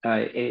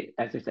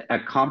as I said, a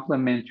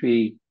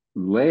complementary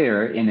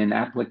layer in an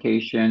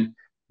application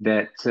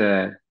that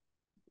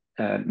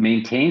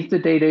maintains the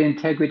data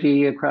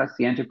integrity across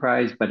the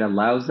enterprise, but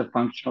allows the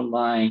functional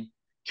line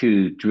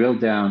to drill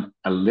down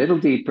a little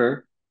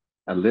deeper,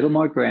 a little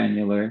more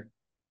granular,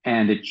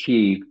 and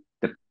achieve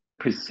the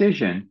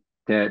precision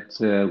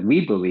that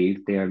we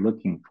believe they are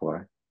looking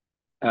for.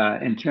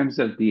 In terms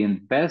of the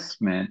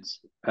investment,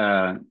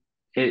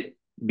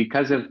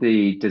 because of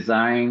the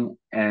design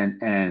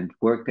and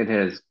work that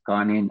has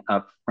gone in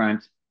up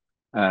front,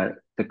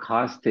 the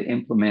cost to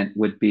implement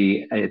would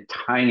be a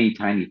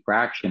tiny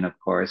fraction, of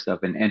course,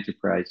 of an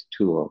enterprise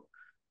tool.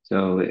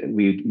 So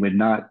we're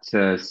not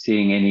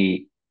seeing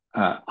any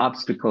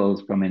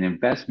obstacles from an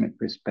investment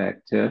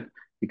perspective,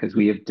 because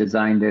we have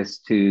designed this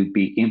to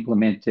be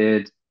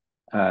implemented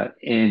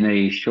in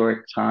a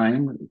short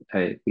time.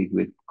 We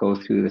would go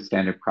through the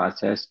standard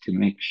process to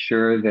make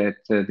sure that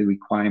the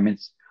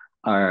requirements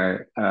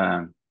are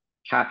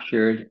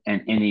captured,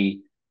 and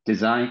any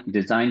design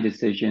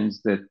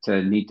decisions that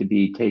need to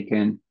be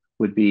taken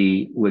would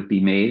be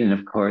made. And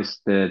of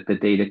course, the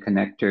data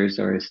connectors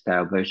are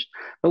established.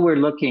 But we're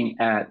looking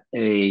at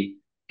a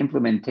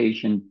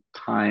implementation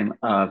time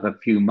of a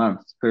few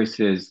months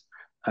versus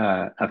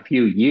a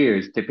few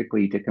years,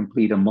 typically, to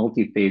complete a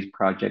multi-phase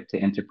project to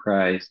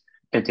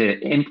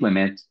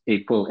implement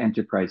a full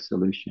enterprise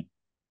solution.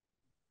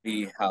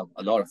 We have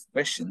a lot of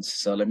questions,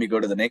 so let me go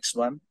to the next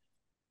one.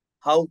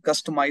 How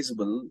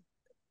customizable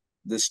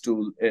this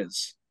tool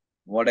is?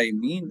 What I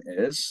mean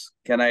is,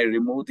 can I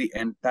remove the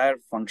entire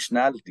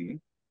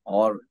functionality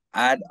or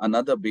add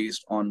another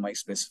based on my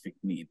specific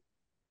need?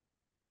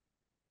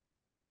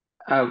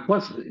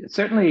 Well,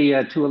 certainly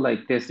a tool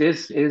like this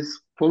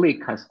is fully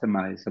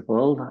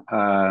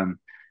customizable.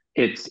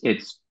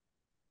 Its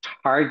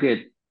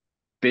target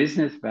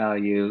business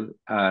value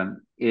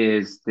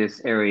is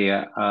this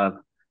area of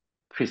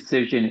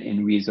precision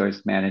in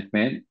resource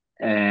management,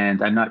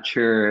 and I'm not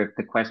sure if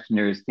the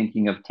questioner is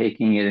thinking of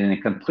taking it in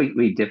a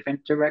completely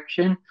different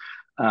direction.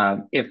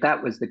 If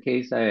that was the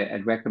case,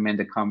 I'd recommend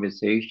a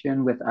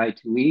conversation with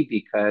I2E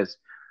because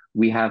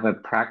we have a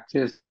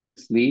practice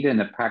lead in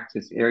a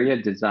practice area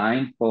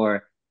designed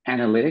for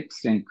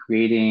analytics and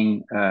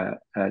creating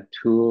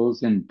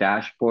tools and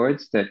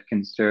dashboards that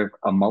can serve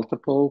a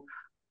multiple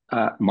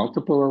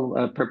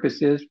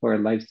purposes for a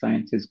life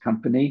sciences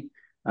company.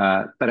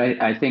 But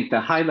I think the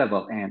high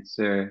level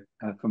answer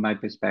from my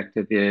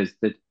perspective is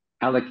that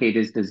Allocate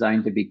is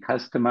designed to be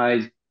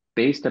customized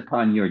based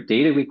upon your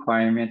data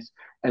requirements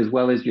as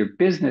well as your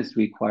business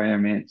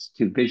requirements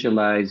to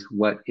visualize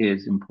what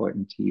is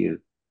important to you.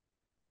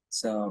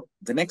 So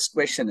the next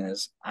question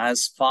is,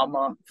 as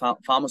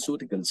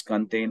pharmaceuticals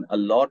contain a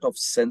lot of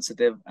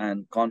sensitive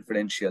and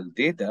confidential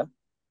data,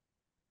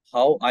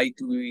 how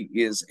I2E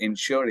is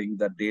ensuring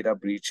that data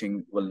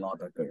breaching will not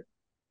occur?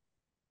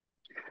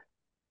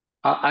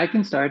 I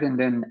can start, and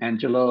then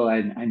Angelo,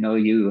 I know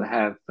you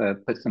have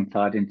put some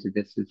thought into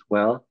this as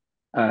well.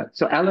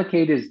 So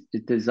Allocate is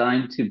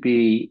designed to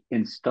be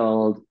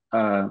installed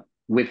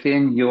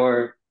within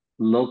your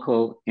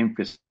local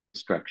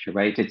infrastructure,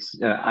 right? It's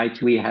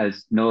I2E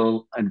has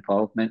no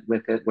involvement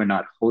with it. We're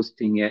not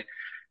hosting it.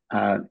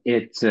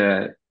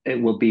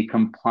 It will be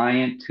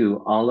compliant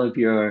to all of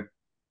your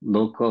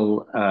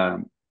local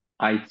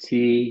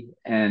IT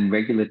and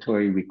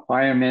regulatory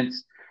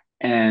requirements,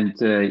 and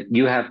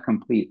you have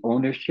complete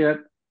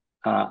ownership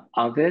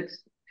of it,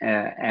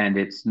 and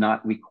it's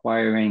not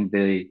requiring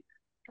the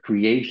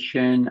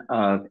creation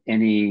of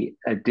any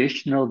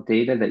additional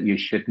data that you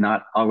should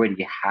not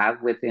already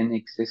have within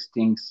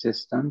existing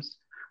systems.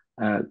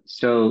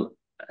 So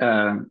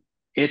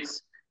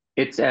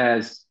it's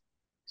as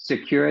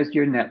secure as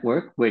your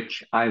network,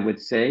 which I would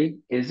say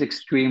is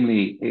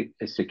extremely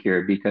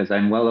secure because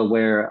I'm well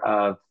aware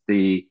of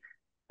the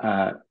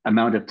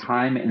amount of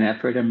time and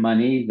effort and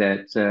money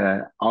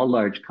that all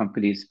large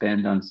companies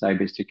spend on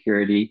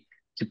cybersecurity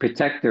to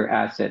protect their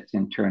assets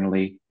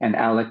internally, and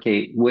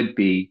Allocate would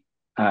be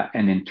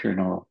an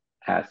internal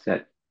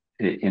asset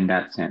in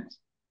that sense.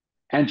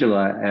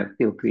 Angela,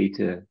 feel free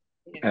to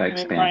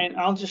expand. Brian,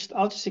 I'll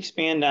just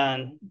expand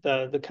on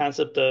the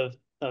concept of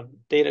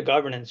data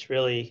governance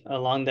really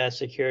along that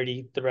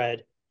security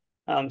thread.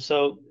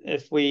 So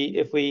if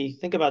we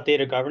think about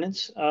data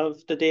governance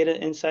of the data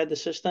inside the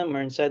system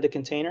or inside the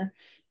container,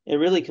 it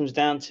really comes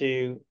down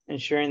to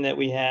ensuring that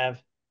we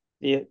have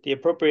the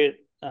appropriate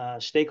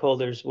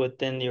stakeholders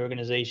within the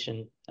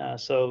organization.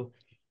 So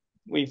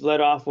we've led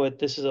off with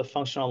this is a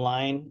functional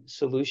line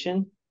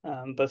solution,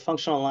 but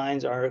functional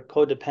lines are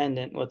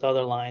codependent with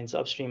other lines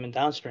upstream and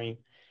downstream.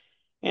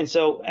 And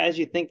so as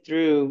you think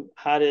through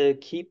how to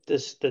keep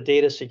the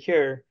data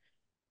secure,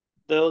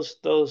 those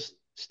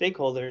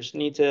stakeholders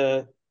need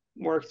to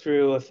work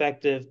through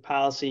effective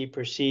policy,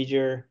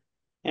 procedure,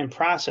 and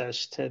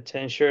process to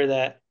ensure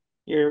that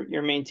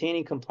you're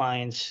maintaining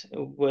compliance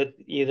with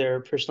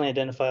either personally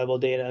identifiable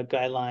data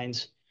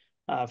guidelines,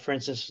 for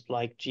instance,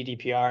 like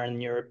GDPR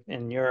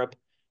in Europe,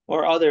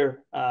 or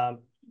other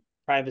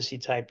privacy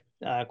type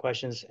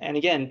questions. And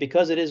again,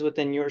 because it is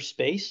within your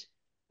space,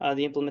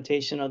 the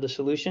implementation of the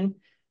solution,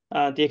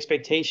 the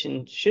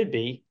expectation should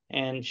be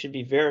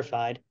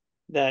verified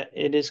that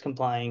it is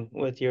complying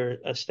with your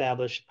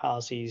established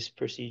policies,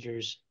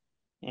 procedures,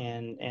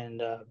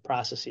 and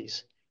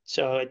processes.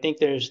 So I think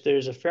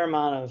there's a fair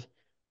amount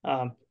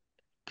of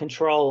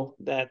control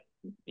that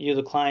you,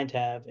 the client,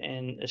 have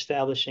in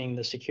establishing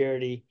the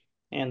security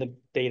and the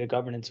data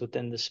governance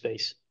within this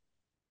space.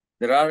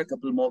 There are a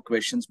couple more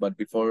questions, but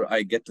before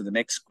I get to the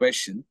next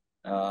question,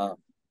 I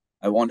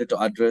wanted to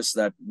address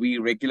that we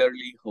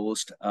regularly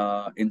host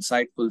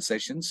insightful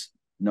sessions,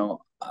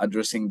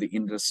 addressing the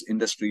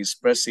industry's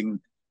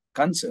pressing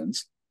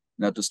concerns.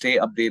 To stay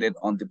updated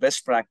on the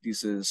best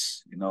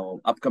practices,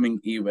 upcoming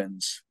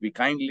events, we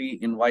kindly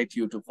invite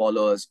you to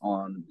follow us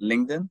on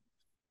LinkedIn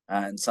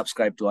and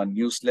subscribe to our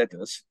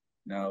newsletters.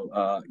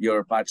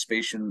 Your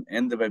participation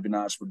in the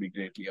webinars would be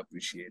greatly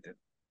appreciated.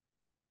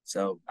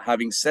 So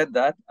having said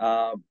that,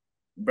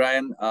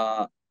 Brian,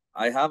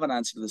 I have an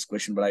answer to this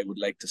question, but I would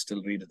like to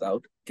still read it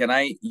out. Can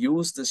I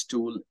use this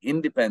tool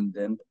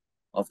independent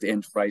of the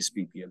enterprise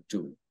PPL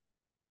tool?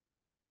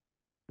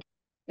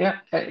 Yeah,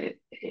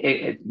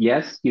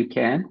 yes, you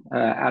can.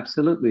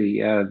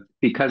 Absolutely.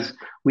 Because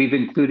we've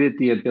included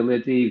the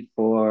ability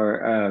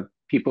for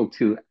people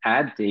to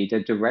add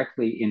data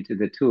directly into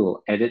the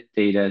tool, edit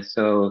data.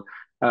 So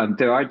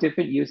there are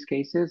different use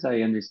cases.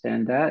 I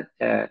understand that.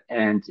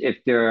 And if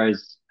there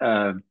is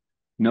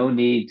no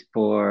need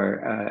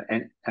for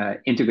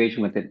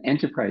integration with an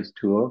enterprise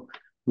tool,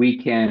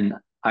 we can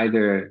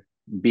either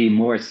be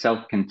more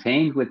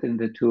self-contained within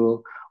the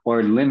tool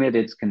or limit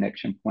its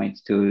connection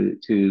points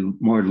to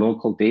more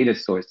local data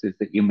sources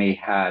that you may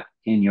have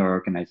in your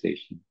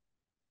organization.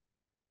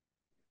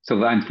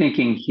 So I'm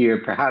thinking here,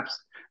 perhaps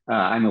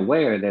I'm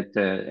aware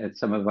that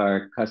some of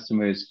our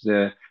customers,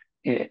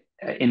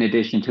 in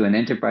addition to an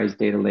enterprise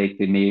data lake,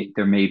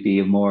 there may be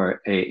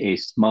a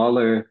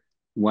smaller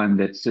one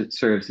that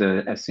serves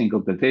a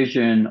single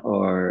division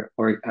or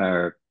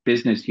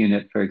business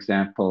unit, for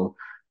example,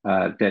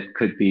 that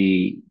could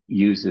be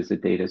used as a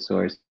data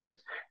source.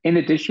 In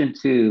addition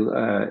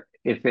to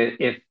if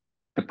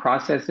the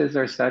processes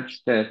are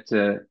such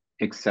that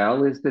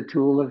Excel is the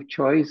tool of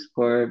choice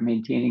for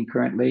maintaining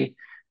currently,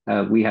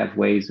 we have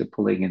ways of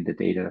pulling in the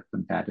data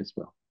from that as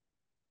well.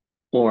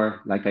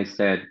 Or, like I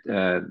said,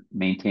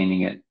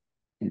 maintaining it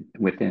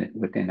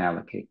within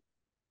Allocate.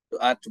 To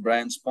add to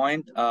Brian's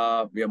point,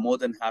 we are more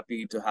than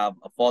happy to have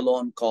a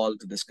follow-on call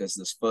to discuss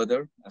this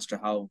further as to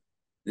how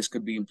this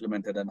could be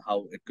implemented and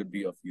how it could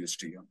be of use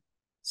to you.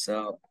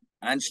 So,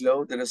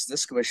 Angelo, there is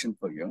this question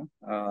for you,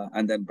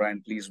 and then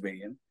Brian, please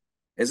weigh in.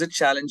 Is it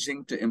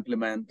challenging to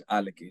implement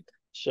Allocate?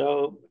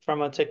 So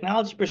from a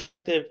technology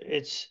perspective,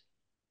 it's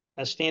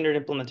a standard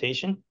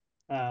implementation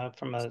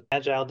from an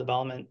agile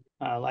development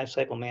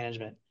lifecycle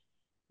management.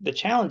 The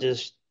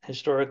challenges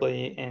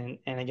historically,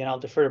 and again, I'll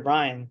defer to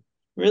Brian,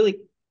 really,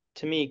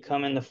 to me,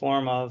 come in the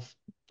form of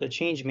the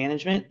change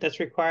management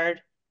that's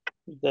required,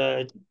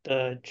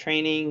 the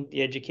training,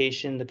 the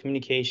education, the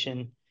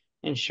communication,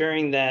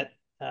 ensuring that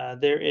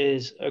there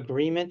is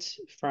agreement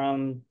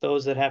from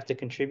those that have to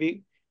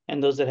contribute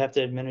and those that have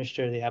to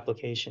administer the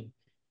application.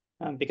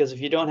 Because if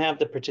you don't have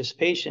the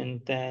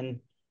participation, then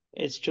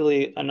it's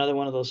truly another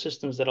one of those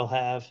systems that'll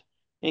have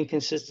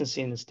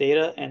inconsistency in its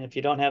data. And if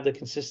you don't have the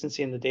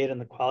consistency in the data and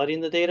the quality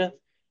in the data,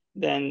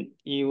 then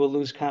you will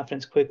lose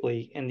confidence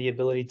quickly in the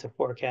ability to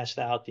forecast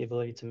out, the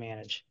ability to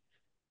manage.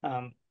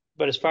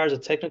 But as far as a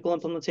technical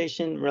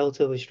implementation,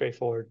 relatively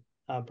straightforward.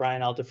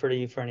 Brian, I'll defer to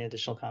you for any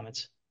additional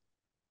comments.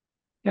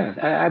 Yeah,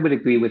 I would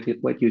agree with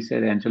what you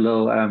said,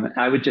 Angelo.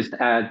 I would just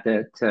add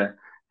that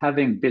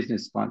having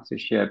business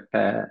sponsorship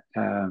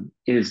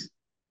is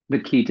the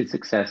key to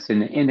success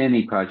in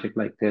any project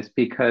like this,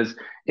 because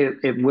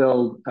it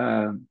will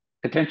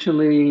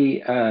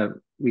potentially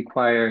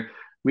require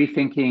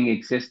rethinking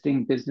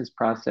existing business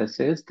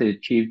processes to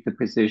achieve the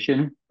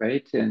precision,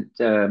 right? And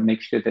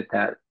make sure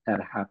that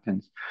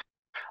happens.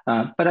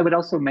 But I would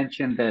also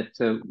mention that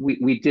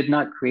we did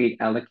not create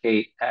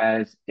Allocate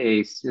as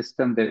a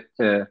system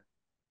that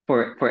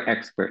for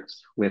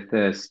experts with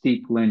a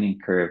steep learning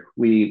curve.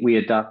 We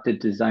adopted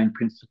design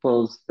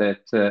principles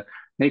that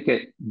make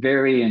it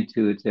very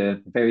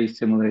intuitive, very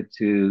similar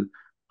to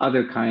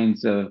other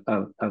kinds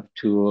of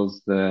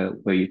tools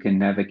where you can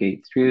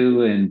navigate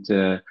through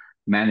and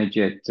manage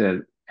it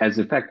as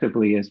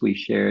effectively as we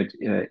shared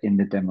in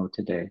the demo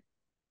today.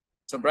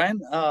 So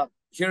Brian,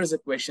 here is a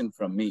question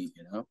from me,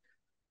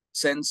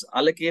 Since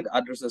Allocate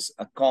addresses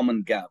a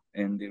common gap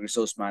in the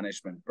resource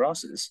management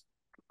process,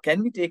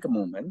 can we take a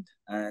moment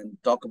and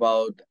talk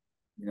about,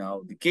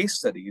 the case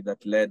study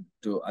that led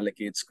to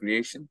Allocate's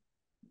creation?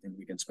 I think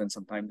we can spend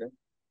some time there.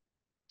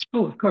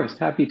 Oh, of course,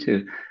 happy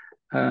to.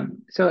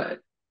 So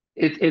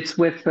it's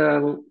with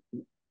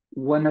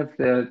one of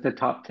the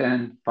top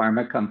 10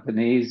 pharma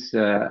companies.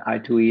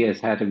 I2E has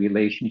had a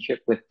relationship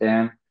with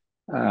them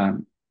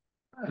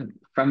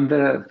from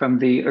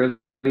the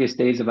earliest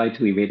days of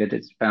I2E, right at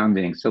its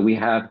founding. So we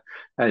have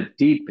a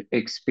deep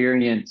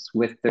experience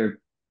with their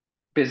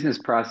business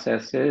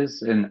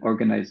processes and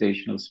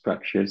organizational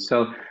structures.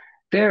 So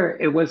there,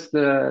 it was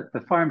the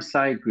farm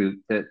side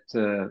group that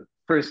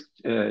first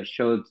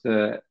showed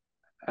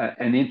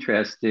an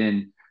interest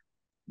in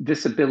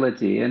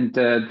disability, and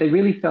they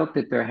really felt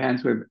that their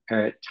hands were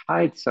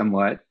tied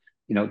somewhat,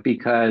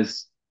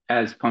 because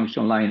as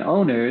functional line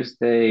owners,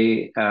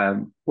 they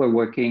were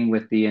working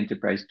with the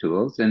enterprise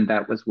tools, and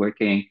that was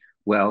working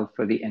well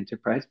for the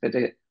enterprise. But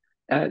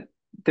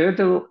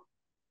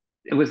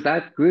it was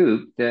that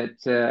group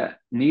that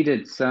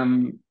needed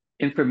some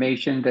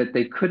information that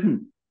they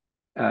couldn't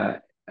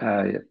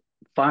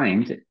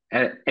find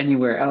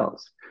anywhere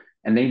else.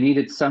 And they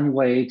needed some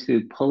way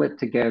to pull it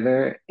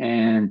together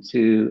and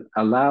to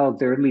allow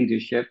their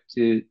leadership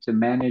to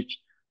manage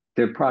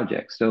their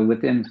projects. So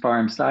within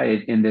farm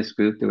side, in this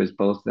group, there was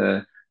both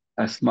a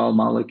small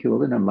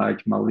molecule and a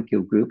large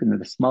molecule group. And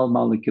the small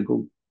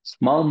molecule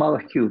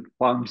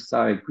farm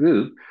side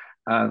group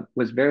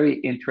was very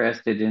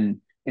interested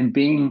in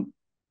being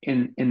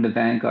in the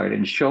vanguard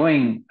and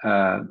showing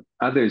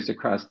others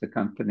across the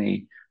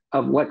company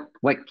of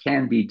what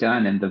can be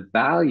done and the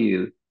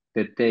value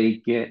that they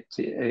get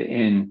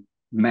in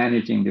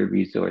managing their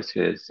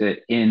resources.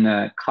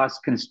 In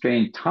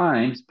cost-constrained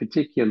times,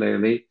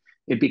 particularly,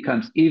 it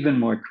becomes even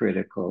more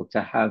critical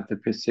to have the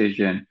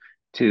precision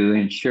to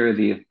ensure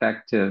the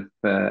effective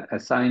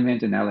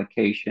assignment and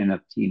allocation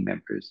of team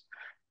members.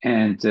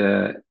 And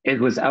it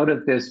was out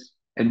of this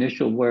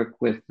initial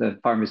work with the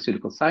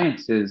Pharmaceutical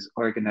Sciences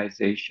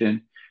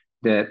Organization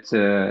that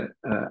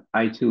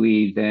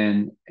I2E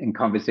then, in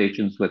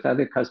conversations with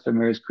other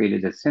customers,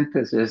 created a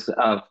synthesis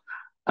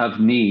of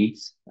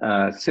needs,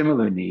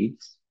 similar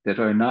needs that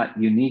are not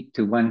unique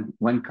to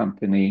one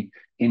company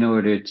in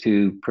order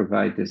to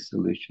provide this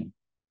solution.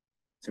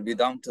 So we're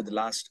down to the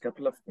last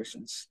couple of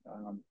questions.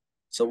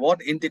 So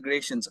what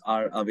integrations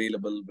are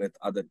available with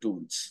other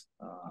tools?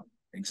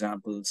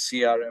 Example,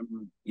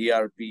 CRM,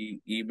 ERP,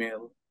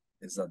 email,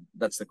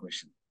 that's the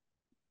question.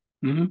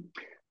 Mm-hmm.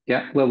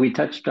 Yeah, well, we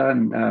touched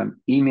on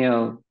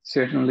email,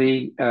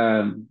 certainly.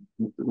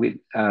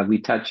 We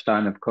touched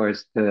on, of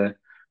course, the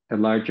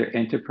larger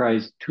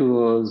enterprise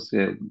tools,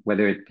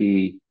 whether it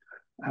be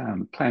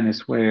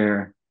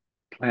Planisware,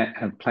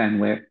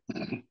 Planware,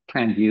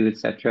 PlanView,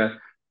 etc.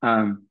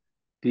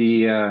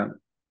 The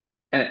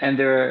and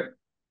there are,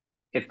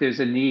 if there's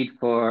a need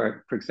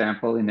for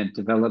example, in a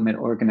development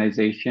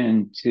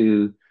organization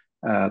to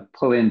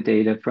pull in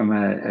data from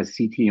a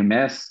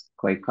CTMS,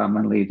 quite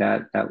commonly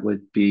that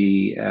would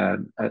be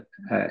an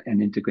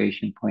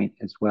integration point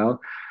as well.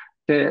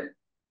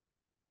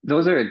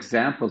 Those are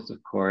examples,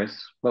 of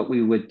course. What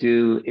we would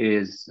do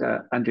is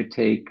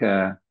undertake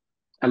a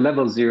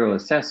level 0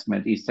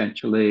 assessment,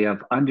 essentially,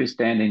 of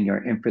understanding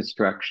your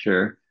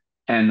infrastructure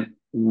and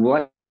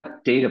what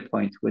data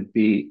points would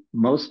be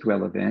most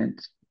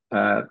relevant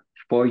uh,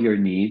 for your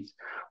needs,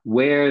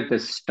 where the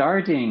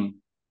starting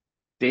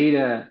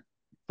data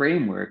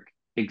framework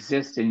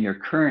exists in your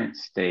current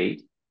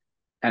state,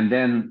 and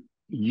then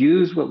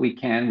use what we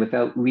can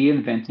without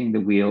reinventing the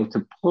wheel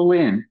to pull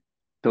in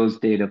those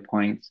data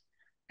points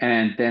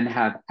and then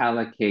have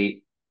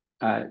Allocate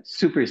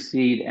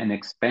supersede and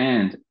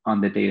expand on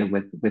the data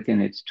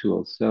within its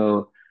tools.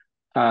 So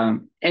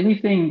any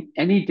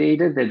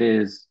data that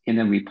is in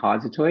a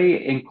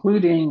repository,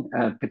 including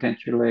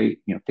potentially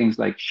things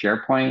like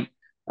SharePoint,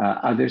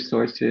 other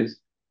sources,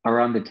 are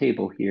on the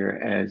table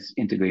here as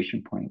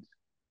integration points.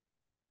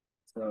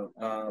 So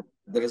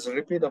there is a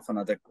repeat of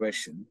another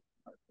question.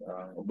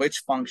 Which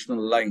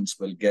functional lines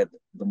will get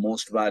the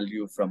most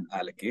value from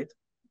Alloc8?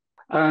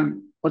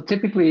 Well,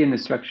 typically in the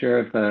structure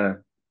of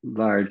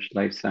large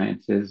life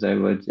sciences, I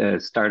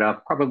would start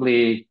off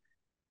probably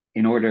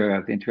in order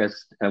of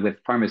interest with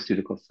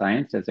pharmaceutical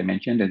science, as I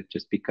mentioned, and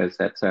just because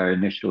that's our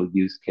initial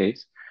use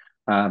case.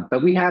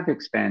 But we have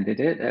expanded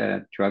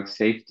it, drug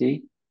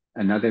safety,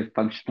 another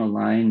functional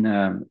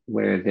line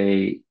where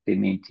they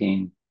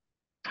maintain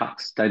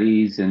tox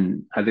studies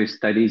and other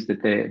studies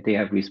that they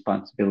have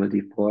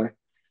responsibility for.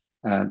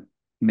 Uh,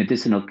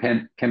 medicinal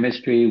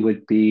chemistry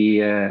would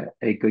be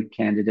a good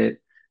candidate.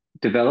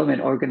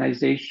 Development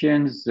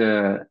organizations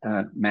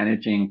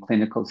managing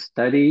clinical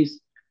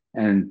studies,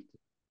 and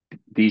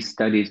these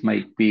studies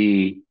might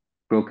be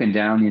broken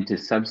down into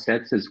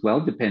subsets as well,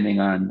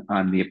 depending on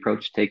the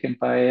approach taken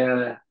by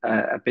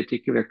a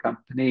particular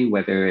company,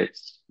 whether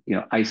it's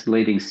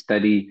isolating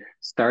study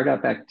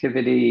startup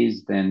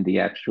activities, then the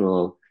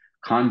actual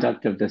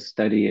conduct of the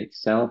study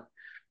itself.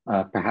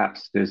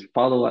 Perhaps there's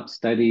follow-up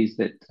studies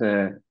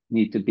that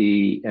need to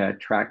be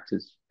tracked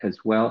as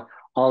well.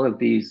 All of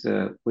these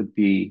would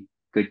be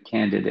good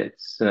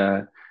candidates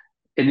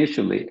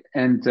initially.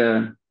 And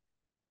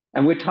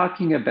we're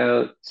talking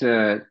about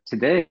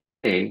today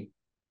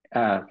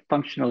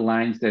functional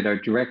lines that are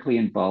directly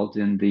involved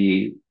in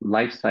the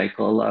life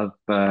cycle of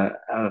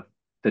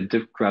the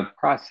drug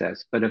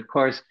process. But of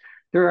course,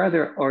 there are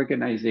other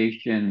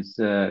organizations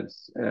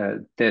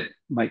that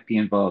might be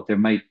involved. There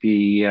might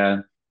be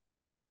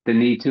the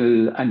need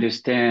to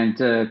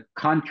understand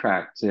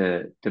contract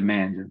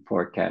demand and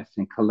forecast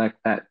and collect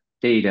that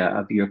data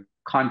of your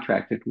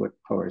contracted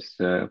workforce.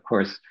 Of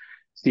course,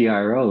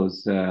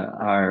 CROs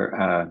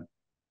are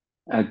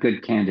a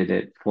good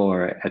candidate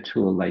for a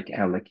tool like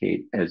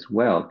Allocate as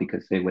well,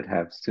 because they would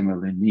have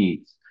similar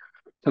needs.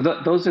 So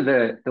those are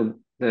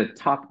the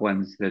top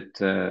ones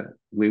that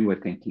we were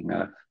thinking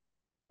of.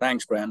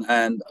 Thanks, Brian.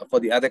 And for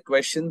the other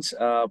questions,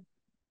 in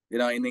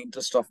the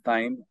interest of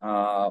time,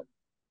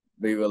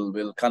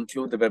 we'll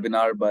conclude the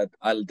webinar, but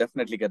I'll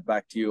definitely get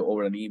back to you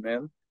over an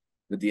email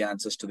with the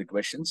answers to the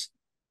questions.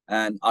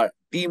 And our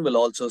team will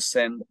also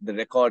send the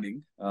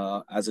recording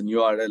as an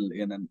URL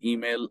in an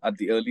email at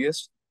the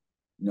earliest.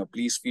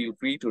 Please feel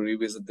free to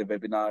revisit the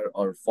webinar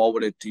or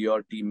forward it to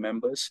your team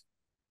members.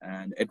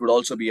 And it would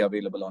also be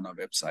available on our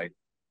website.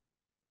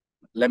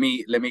 Let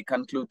me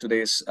conclude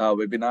today's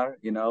webinar.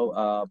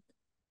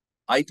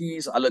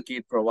 I2E's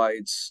Alloc8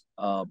 provides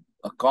a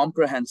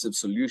comprehensive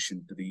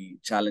solution to the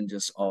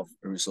challenges of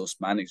resource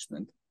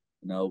management,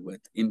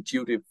 with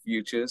intuitive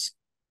features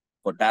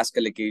for task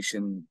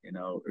allocation,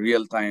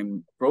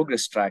 real-time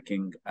progress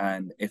tracking,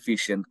 and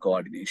efficient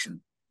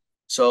coordination.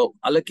 So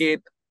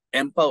Alloc8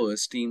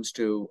 empowers teams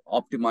to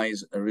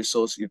optimize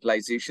resource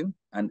utilization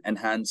and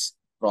enhance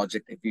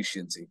project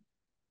efficiency.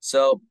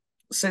 So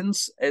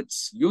since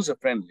it's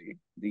user-friendly,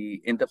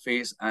 the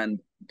interface and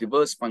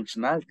diverse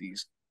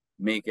functionalities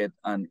make it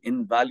an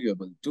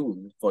invaluable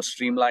tool for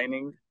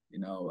streamlining,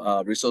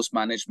 resource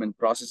management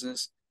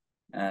processes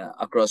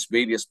across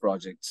various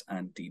projects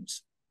and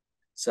teams.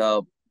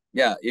 So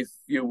yeah, if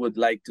you would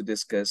like to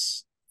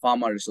discuss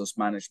pharma resource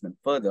management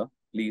further,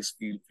 please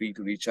feel free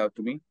to reach out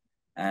to me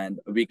and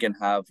we can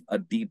have a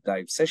deep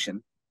dive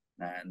session.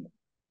 And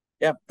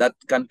yeah, that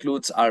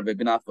concludes our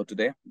webinar for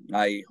today.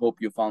 I hope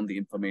you found the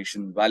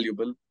information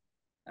valuable,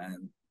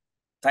 and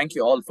thank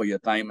you all for your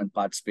time and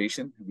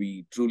participation.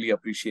 We truly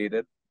appreciate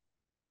it.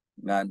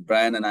 And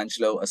Brian and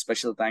Angelo, a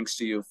special thanks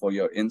to you for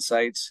your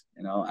insights,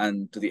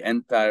 and to the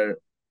entire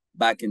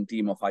back-end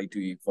team of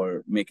I2E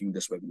for making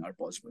this webinar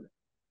possible.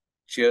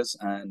 Cheers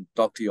and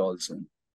talk to you all soon.